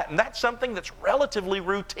that. And that's something that's relatively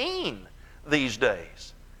routine these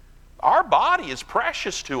days. Our body is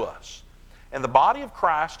precious to us, and the body of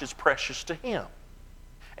Christ is precious to Him.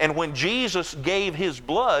 And when Jesus gave His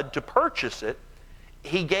blood to purchase it,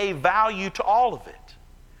 He gave value to all of it.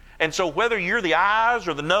 And so whether you're the eyes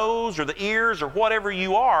or the nose or the ears or whatever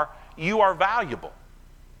you are valuable.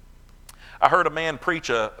 I heard a man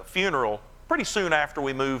preach a funeral pretty soon after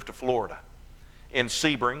we moved to Florida in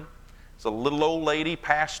Sebring. It's a little old lady,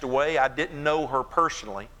 passed away. I didn't know her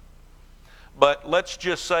personally. But let's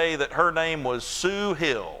just say that her name was Sue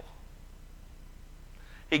Hill.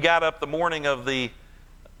 He got up the morning of the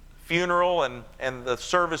funeral and the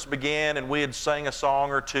service began, and we had sang a song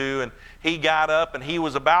or two, and he got up and he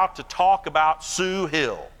was about to talk about Sue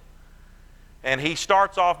Hill. And he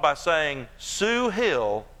starts off by saying, Sue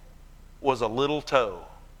Hill was a little toe.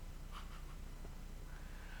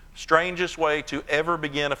 Strangest way to ever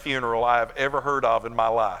begin a funeral I have ever heard of in my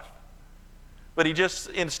life. But he just,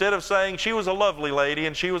 instead of saying she was a lovely lady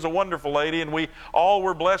and she was a wonderful lady and we all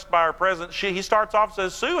were blessed by her presence, he starts off and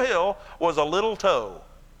says, Sue Hill was a little toe.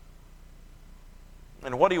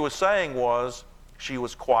 And what he was saying was, she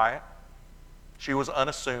was quiet, she was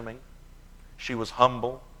unassuming, she was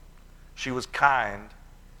humble, she was kind,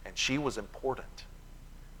 and she was important.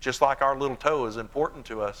 Just like our little toe is important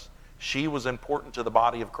to us, she was important to the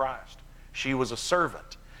body of Christ. She was a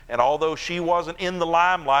servant. And although she wasn't in the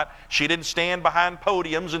limelight, she didn't stand behind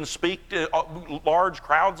podiums and speak to large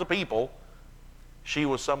crowds of people. She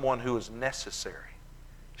was someone who was necessary.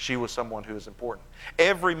 She was someone who is important.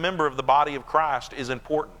 Every member of the body of Christ is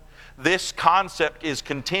important. This concept is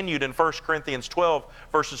continued in 1 Corinthians 12,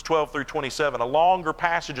 verses 12 through 27, a longer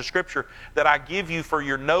passage of Scripture that I give you for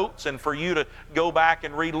your notes and for you to go back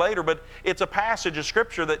and read later. But it's a passage of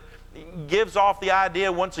Scripture that gives off the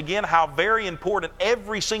idea, once again, how very important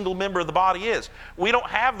every single member of the body is. We don't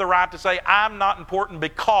have the right to say, I'm not important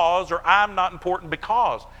because, or I'm not important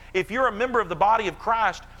because. If you're a member of the body of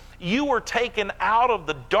Christ, you were taken out of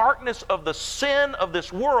the darkness of the sin of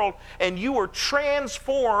this world, and you were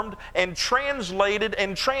transformed and translated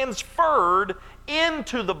and transferred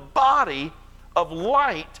into the body of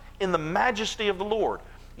light in the majesty of the Lord.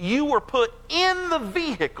 You were put in the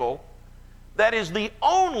vehicle that is the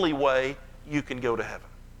only way you can go to heaven.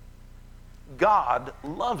 God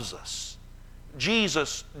loves us.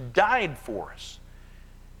 Jesus died for us.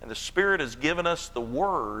 And the Spirit has given us the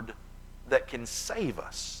Word that can save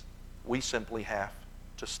us. We simply have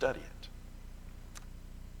to study it.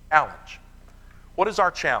 Challenge. What is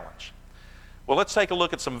our challenge? Well, let's take a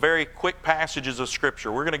look at some very quick passages of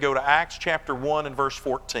Scripture. We're going to go to Acts chapter 1 and verse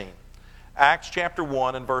 14. Acts chapter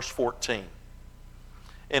 1 and verse 14.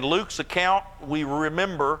 In Luke's account, we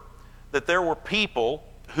remember that there were people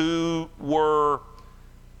who were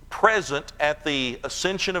present at the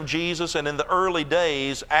ascension of Jesus and in the early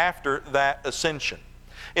days after that ascension.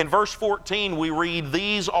 In verse 14, we read,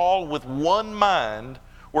 These all with one mind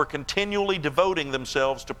were continually devoting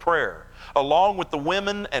themselves to prayer, along with the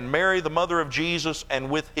women and Mary, the mother of Jesus, and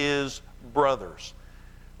with his brothers.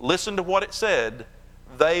 Listen to what it said.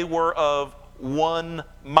 They were of one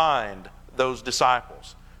mind, those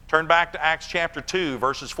disciples. Turn back to Acts chapter 2,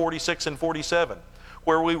 verses 46 and 47,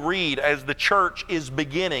 where we read, as the church is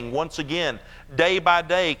beginning, once again, day by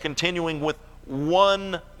day, continuing with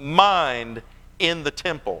one mind in the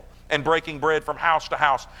temple and breaking bread from house to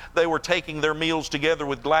house. They were taking their meals together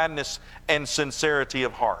with gladness and sincerity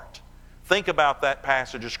of heart. Think about that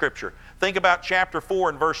passage of Scripture. Think about chapter 4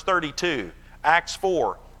 and verse 32, Acts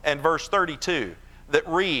 4 and verse 32, that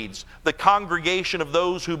reads, The congregation of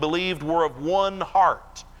those who believed were of one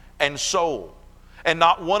heart and soul, and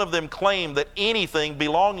not one of them claimed that anything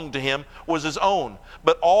belonging to him was his own,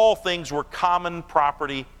 but all things were common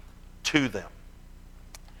property to them.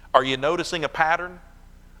 Are you noticing a pattern?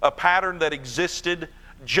 A pattern that existed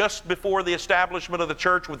just before the establishment of the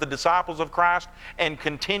church with the disciples of Christ and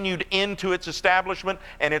continued into its establishment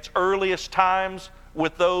and its earliest times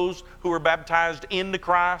with those who were baptized into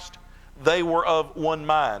Christ. They were of one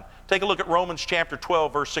mind. Take a look at Romans chapter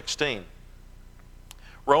 12, verse 16.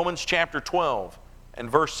 Romans chapter 12 and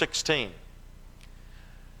verse 16.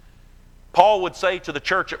 Paul would say to the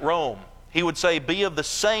church at Rome, he would say, Be of the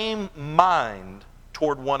same mind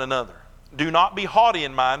toward one another. Do not be haughty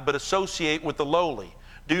in mind, but associate with the lowly.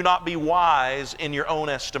 Do not be wise in your own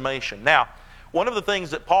estimation. Now, one of the things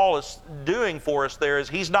that Paul is doing for us there is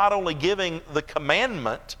he's not only giving the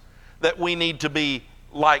commandment that we need to be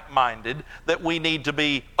like-minded, that we need to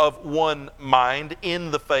be of one mind in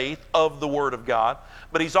the faith of the Word of God,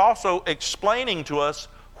 but he's also explaining to us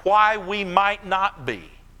why we might not be,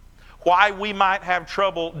 why we might have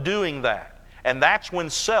trouble doing that. And that's when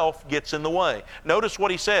self gets in the way. Notice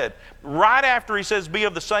what he said. Right after he says, Be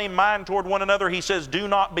of the same mind toward one another, he says, Do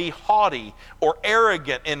not be haughty or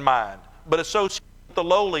arrogant in mind, but associate with the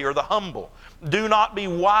lowly or the humble. Do not be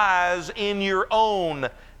wise in your own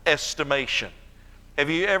estimation. Have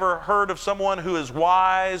you ever heard of someone who is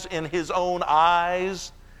wise in his own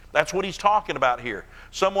eyes? That's what he's talking about here.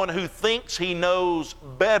 Someone who thinks he knows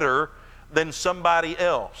better than somebody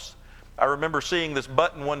else. I remember seeing this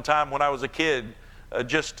button one time when I was a kid.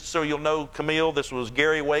 Just so you'll know, Camille, this was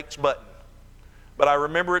Gary Wake's button. But I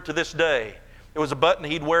remember it to this day. It was a button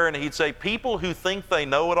he'd wear, and he'd say, "People who think they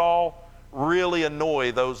know it all really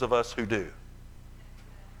annoy those of us who do."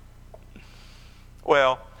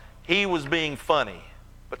 Well, he was being funny.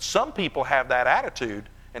 But some people have that attitude,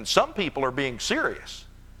 and some people are being serious.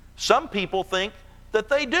 Some people think that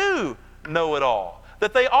they do know it all,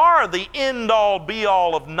 that they are the end-all,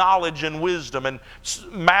 be-all of knowledge and wisdom and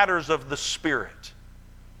matters of the Spirit.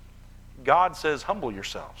 God says, humble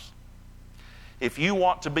yourselves. If you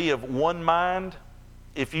want to be of one mind,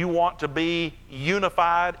 if you want to be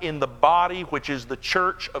unified in the body, which is the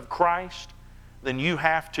church of Christ, then you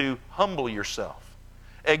have to humble yourself.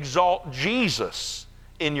 Exalt Jesus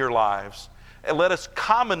in your lives, and let us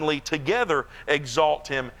commonly together exalt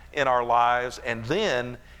Him in our lives, and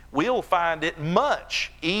then we'll find it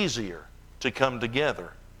much easier to come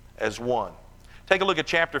together as one. Take a look at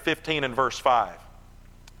chapter 15 and verse 5.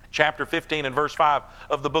 Chapter 15 and verse 5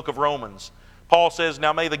 of the book of Romans. Paul says,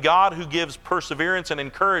 "Now may the God who gives perseverance and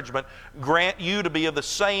encouragement grant you to be of the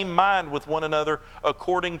same mind with one another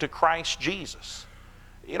according to Christ Jesus."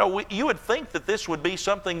 You know, you would think that this would be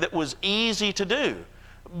something that was easy to do.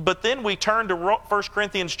 But then we turn to 1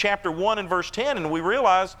 Corinthians chapter 1 and verse 10, and we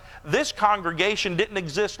realize this congregation didn't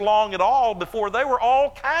exist long at all before they were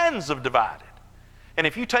all kinds of divided. And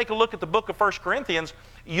if you take a look at the book of 1 Corinthians,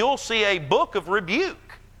 you'll see a book of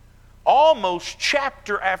rebuke. Almost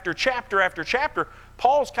chapter after chapter after chapter,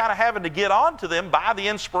 Paul's kind of having to get on to them by the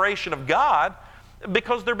inspiration of God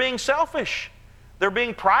because they're being selfish. They're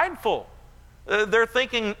being prideful. They're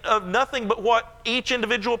thinking of nothing but what each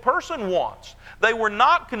individual person wants. They were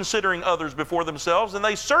not considering others before themselves, and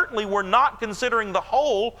they certainly were not considering the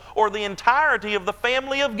whole or the entirety of the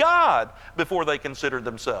family of God before they considered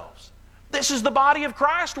themselves. This is the body of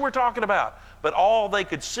Christ we're talking about. But all they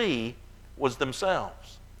could see was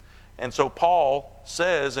themselves. And so Paul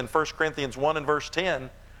says in 1 Corinthians 1 and verse 10,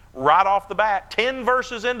 right off the bat, 10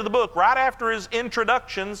 verses into the book, right after his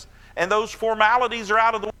introductions and those formalities are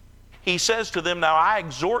out of the way, he says to them, "Now I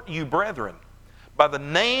exhort you, brethren, by the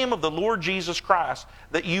name of the Lord Jesus Christ,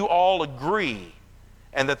 that you all agree,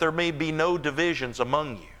 and that there may be no divisions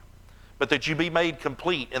among you, but that you be made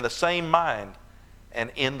complete in the same mind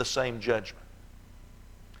and in the same judgment."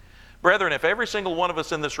 Brethren, if every single one of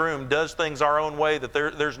us in this room does things our own way, that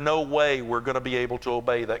there's no way we're going to be able to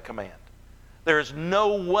obey that command. There is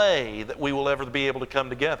no way that we will ever be able to come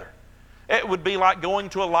together. It would be like going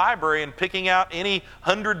to a library and picking out any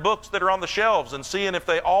 100 books that are on the shelves and seeing if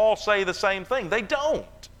they all say the same thing. They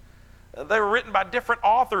don't. They were written by different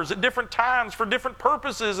authors at different times for different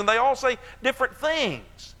purposes, and they all say different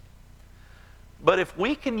things. But if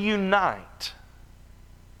we can unite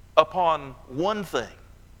upon one thing,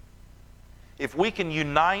 if we can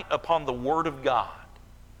unite upon the Word of God,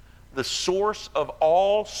 the source of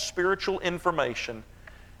all spiritual information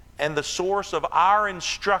and the source of our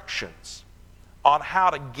instructions on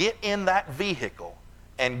how to get in that vehicle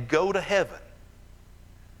and go to heaven,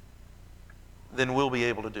 then we'll be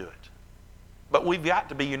able to do it. But we've got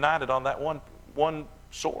to be united on that one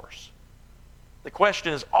source. The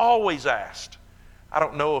question is always asked. I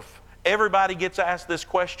don't know if everybody gets asked this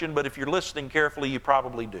question, but if you're listening carefully, you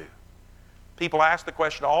probably do. People ask the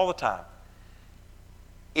question all the time.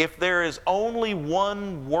 If there is only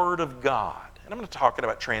one Word of God, and I'm not talking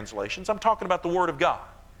about translations, I'm talking about the Word of God.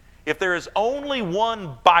 If there is only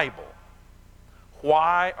one Bible,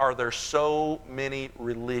 why are there so many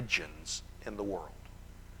religions in the world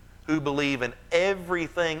who believe in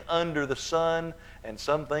everything under the sun and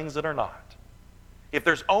some things that are not? If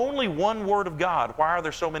there's only one Word of God, why are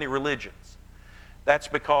there so many religions? That's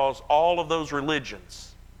because all of those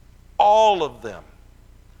religions, all of them,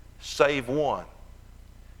 save one,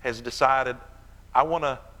 has decided, I want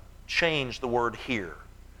to change the word here.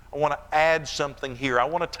 I want to add something here. I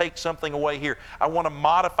want to take something away here. I want to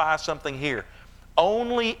modify something here.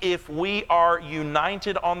 Only if we are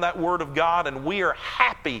united on that Word of God and we are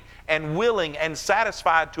happy and willing and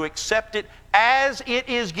satisfied to accept it as it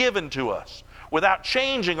is given to us, without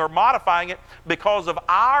changing or modifying it because of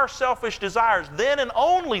our selfish desires, then and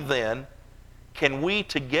only then can we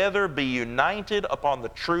together be united upon the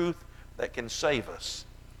truth that can save us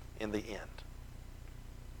in the end.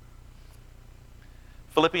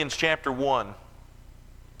 Philippians chapter 1,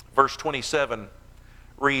 verse 27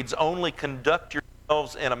 reads, "Only conduct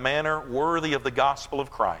yourselves in a manner worthy of the gospel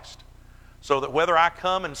of Christ, so that whether I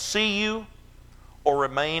come and see you or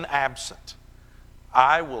remain absent,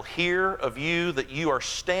 I will hear of you that you are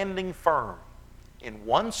standing firm in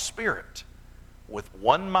one spirit, with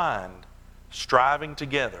one mind, striving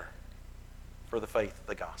together for the faith of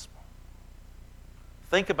the gospel.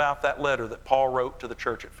 Think about that letter that Paul wrote to the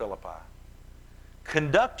church at Philippi.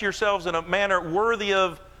 Conduct yourselves in a manner worthy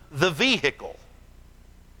of the vehicle,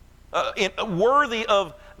 worthy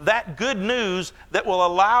of that good news that will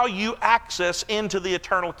allow you access into the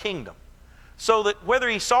eternal kingdom. So that whether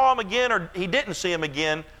he saw him again or he didn't see him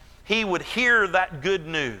again, he would hear that good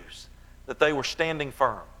news that they were standing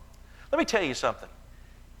firm. Let me tell you something.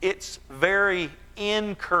 It's very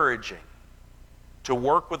encouraging to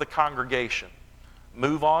work with a congregation,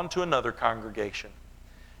 move on to another congregation,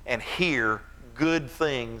 and hear good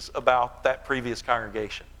things about that previous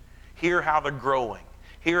congregation. Hear how they're growing.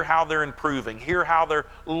 Hear how they're improving. Hear how they're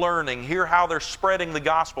learning. Hear how they're spreading the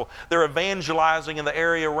gospel. They're evangelizing in the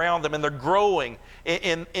area around them, and they're growing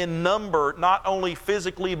in number, not only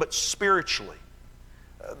physically but spiritually.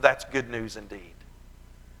 That's good news indeed.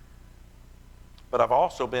 But I've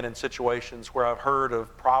also been in situations where I've heard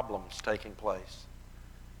of problems taking place.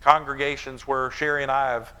 Congregations where Sherry and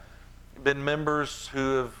I have been members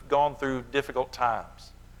who have gone through difficult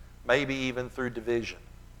times, maybe even through division.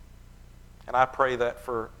 And I pray that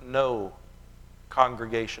for no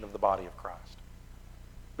congregation of the body of Christ.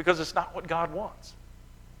 Because it's not what God wants.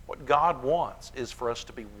 What God wants is for us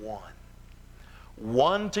to be one.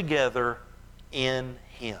 One together in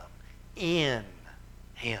Him. In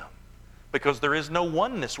Him. Because there is no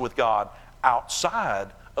oneness with God outside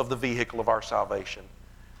of the vehicle of our salvation.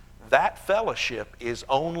 That fellowship is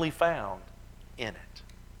only found in it.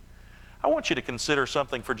 I want you to consider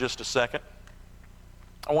something for just a second.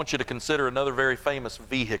 I want you to consider another very famous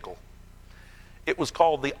vehicle. It was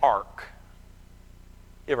called the Ark.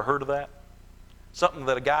 You ever heard of that? Something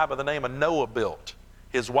that a guy by the name of Noah built.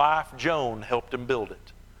 His wife, Joan, helped him build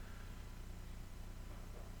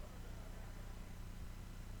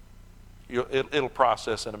it. It'll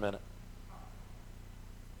process in a minute.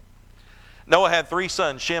 Noah had 3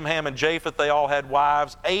 sons, Shem, Ham, and Japheth. They all had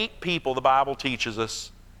wives. 8 people, the Bible teaches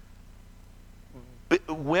us,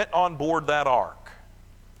 went on board that ark.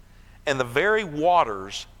 And the very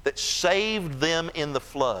waters that saved them in the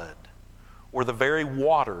flood were the very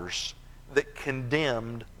waters that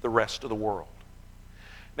condemned the rest of the world.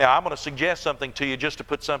 Now, I'm going to suggest something to you just to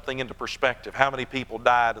put something into perspective. How many people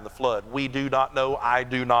died in the flood? We do not know. I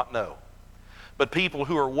do not know. But people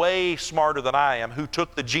who are way smarter than I am, who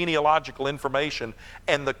took the genealogical information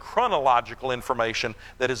and the chronological information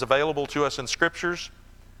that is available to us in Scriptures,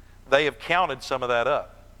 they have counted some of that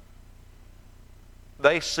up.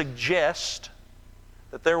 They suggest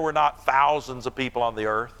that there were not thousands of people on the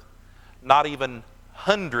earth, not even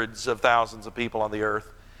hundreds of thousands of people on the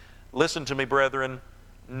earth. Listen to me, brethren,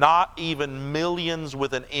 not even millions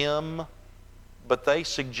with an M, but they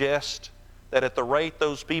suggest that at the rate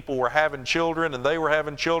those people were having children, and they were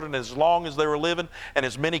having children as long as they were living, and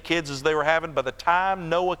as many kids as they were having, by the time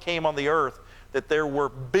Noah came on the earth, that there were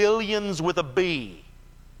billions with a B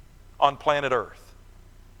on planet Earth.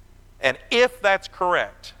 And if that's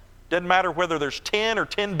correct, doesn't matter whether there's 10 or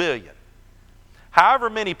 10 billion, however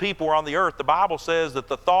many people were on the earth, the Bible says that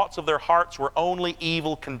the thoughts of their hearts were only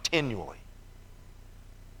evil continually.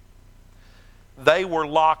 They were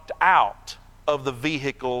locked out of the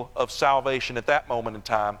vehicle of salvation at that moment in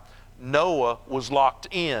time. Noah was locked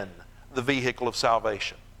in the vehicle of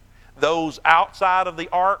salvation. Those outside of the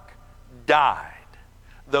ark died.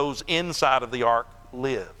 Those inside of the ark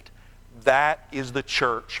lived. That is the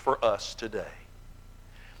church for us today.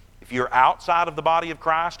 If you're outside of the body of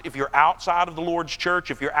Christ, if you're outside of the Lord's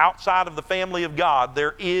church, if you're outside of the family of God,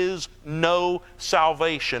 there is no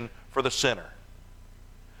salvation for the sinner.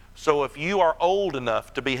 So if you are old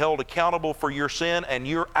enough to be held accountable for your sin and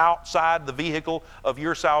you're outside the vehicle of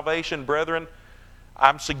your salvation, brethren,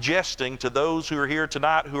 I'm suggesting to those who are here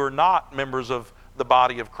tonight who are not members of the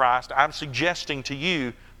body of Christ, I'm suggesting to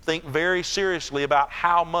you, think very seriously about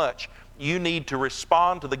how much you need to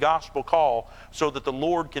respond to the gospel call so that the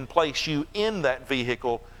Lord can place you in that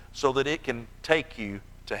vehicle so that it can take you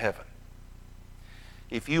to heaven.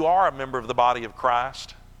 If you are a member of the body of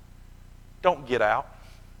Christ, don't get out.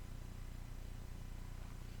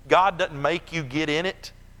 God doesn't make you get in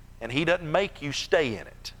it, and He doesn't make you stay in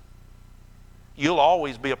it. You'll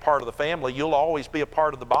always be a part of the family. You'll always be a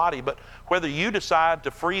part of the body. But whether you decide to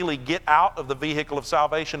freely get out of the vehicle of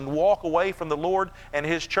salvation and walk away from the Lord and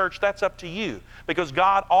His church, that's up to you. Because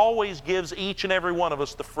God always gives each and every one of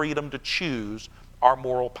us the freedom to choose our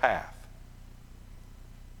moral path.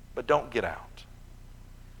 But don't get out.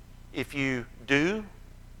 If you do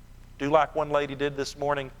Do like one lady did this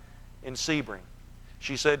morning in Sebring.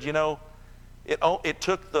 She said, you know, it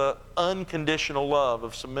took the unconditional love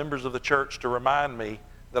of some members of the church to remind me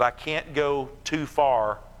that I can't go too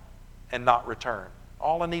far and not return.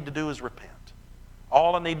 All I need to do is repent.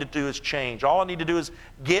 All I need to do is change. All I need to do is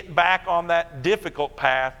get back on that difficult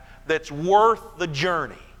path that's worth the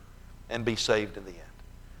journey and be saved in the end.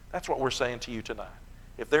 That's what we're saying to you tonight.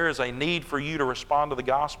 If there is a need for you to respond to the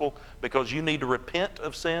gospel because you need to repent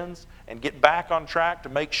of sins and get back on track to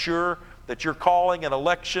make sure that your calling and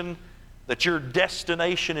election, that your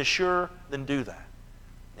destination is sure, then do that.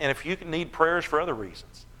 And if you need prayers for other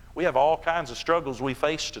reasons, we have all kinds of struggles we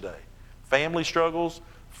face today. Family struggles,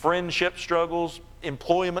 friendship struggles,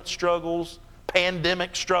 employment struggles,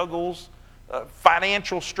 pandemic struggles,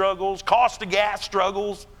 financial struggles, cost of gas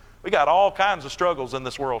struggles. We got all kinds of struggles in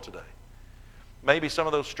this world today. Maybe some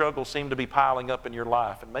of those struggles seem to be piling up in your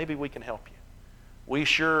life, and maybe we can help you. We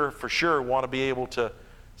for sure want to be able to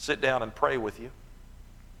sit down and pray with you,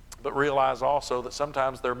 but realize also that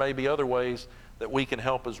sometimes there may be other ways that we can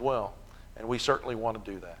help as well, and we certainly want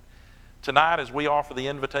to do that. Tonight, as we offer the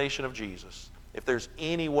invitation of Jesus, if there's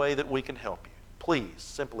any way that we can help you, please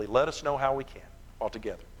simply let us know how we can. All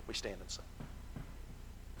together, we stand and sing.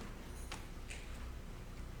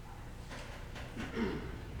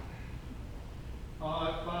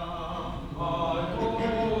 I found my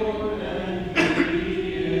Lord, and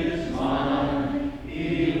He is mine.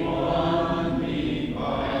 He won me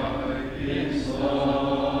by His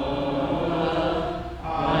love.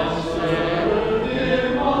 I served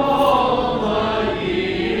Him all my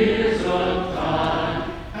years of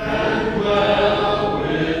time, and dwell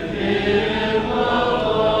with Him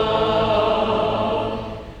above.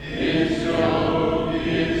 His yoke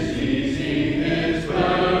is easy, His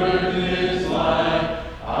burden is light.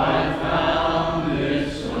 I found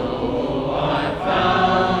it so, I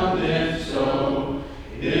found it so.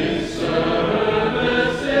 His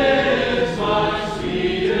service is my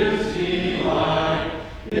sweetest delight.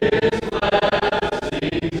 His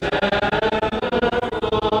blessings ever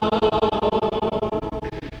flow.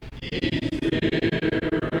 He's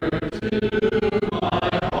dearer to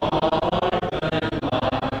my heart than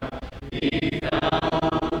life. He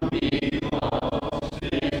found me lost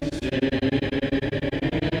in sin.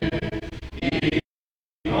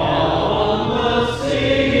 On the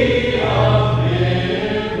sea of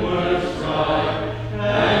inward strife,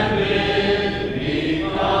 and bid me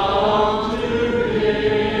come to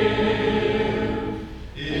Him.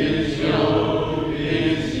 His yoke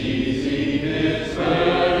is easy, His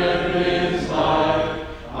burden is light.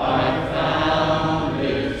 I found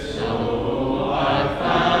it so, I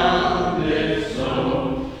found it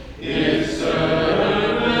so. His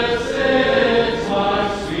service is my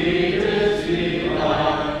sweetest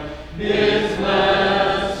delight. His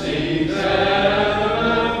blessings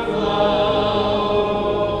ever flow.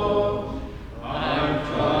 I've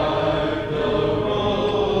tried the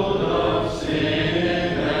road of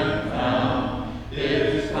sin and found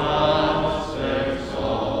its prospects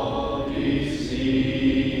all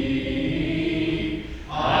deceit.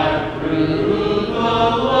 I've proved the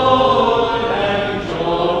Lord and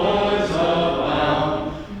joys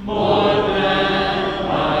abound, more than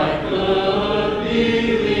I could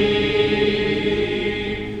believe.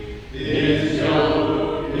 His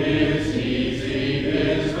yoke is easy,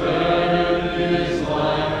 His burden is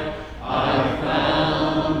light. I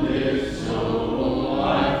found it so,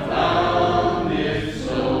 I found it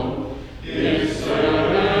so. His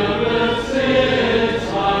service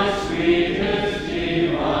is my sweetest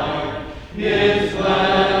delight. His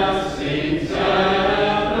blessings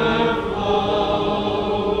ever flow.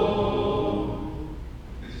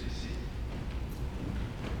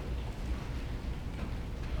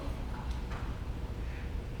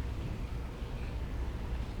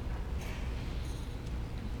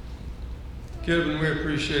 Kevin, we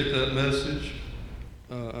appreciate that message.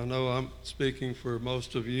 I know I'm speaking for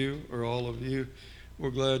most of you or all of you.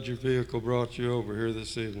 We're glad your vehicle brought you over here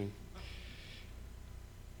this evening.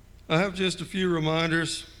 I have just a few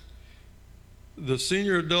reminders. The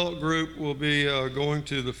senior adult group will be going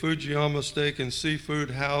to the Fujiyama Steak and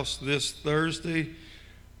Seafood House this Thursday.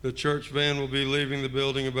 The church van will be leaving the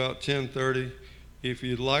building about 10:30. If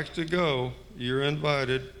you'd like to go, you're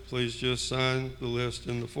invited. Please just sign the list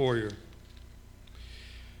in the foyer.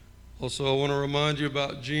 Also, I want to remind you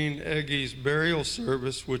about Gene Eggy's burial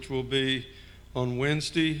service, which will be on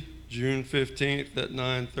Wednesday, June 15th at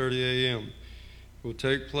 9:30 a.m. It will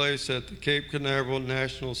take place at the Cape Canaveral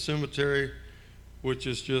National Cemetery, which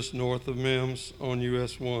is just north of Mims on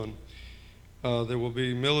US 1. There will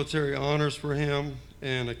be military honors for him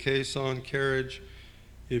and a caisson carriage,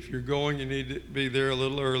 If you're going, you need to be there a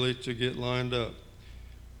little early to get lined up.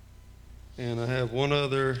 And I have one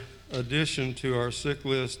other addition to our sick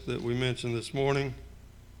list that we mentioned this morning.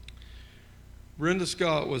 Brenda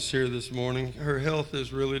Scott was here this morning. Her health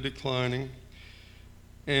is really declining,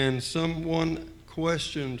 and someone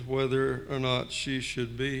questioned whether or not she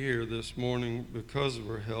should be here this morning because of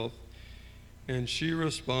her health, and she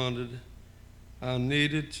responded, "I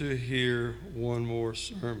needed to hear one more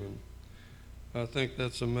sermon." I think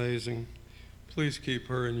that's amazing. Please keep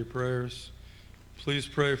her in your prayers. Please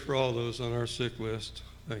pray for all those on our sick list.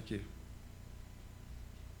 Thank you.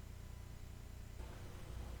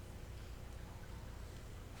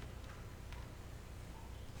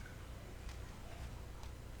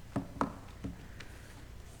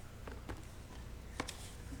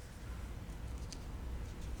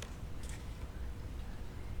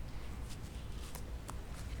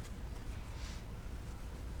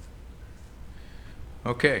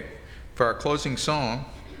 Okay, for our closing song,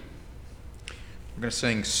 we're going to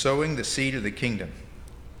sing Sowing the Seed of the Kingdom.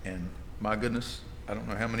 And my goodness, I don't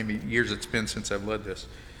know how many years it's been since I've led this.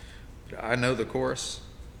 I know the chorus.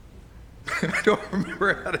 I don't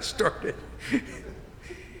remember how to start it.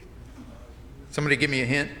 Somebody give me a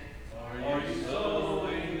hint. Are you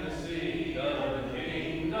sowing the seed of the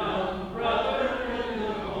kingdom, brother, in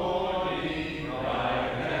the morning,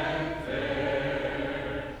 bright and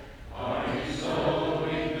fair? Are you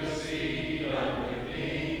sowing the seed of the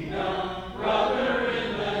kingdom, brother,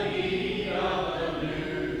 in the heat of the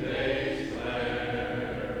noonday's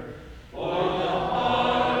glare? For the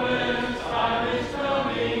harvest time is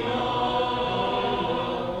coming on,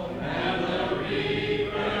 and the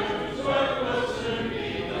reaper's work will soon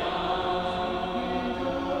be done.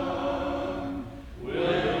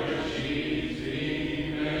 Will your sheaves be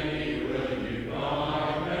many? Will you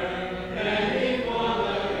garner any for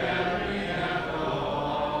the gathering at the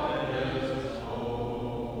harvest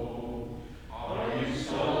home? Are you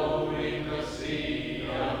sowing the seed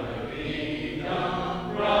of the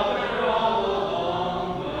kingdom, brother, all along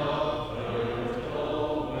the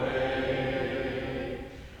fertile way?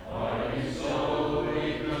 Are you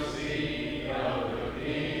sowing the seed of the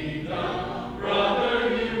kingdom, brother?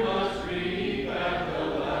 You must reap at the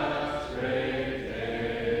last great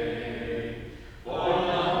day. For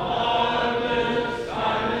the harvest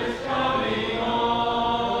time is coming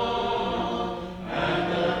on, and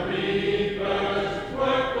the reaper's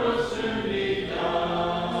work will soon be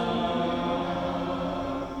done.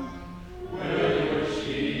 Will your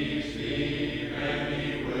sheaves be many?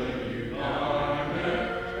 Will you garner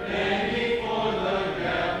any for the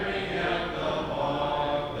gathering at the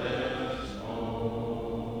harvest home?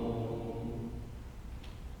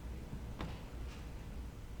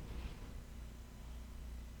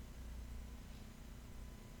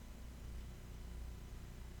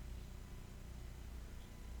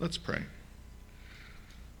 Let's pray.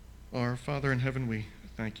 Our Father in heaven, we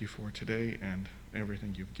thank you for today and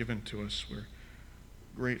everything you've given to us. We're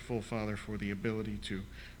grateful, Father, for the ability to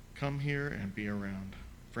come here and be around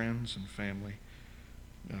friends and family.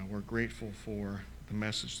 We're grateful for the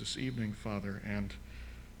message this evening, Father, and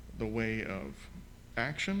the way of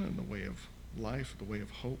action and the way of life, the way of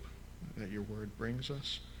hope that your word brings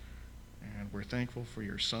us. And we're thankful for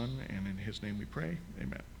your Son, and in his name we pray.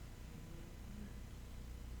 Amen.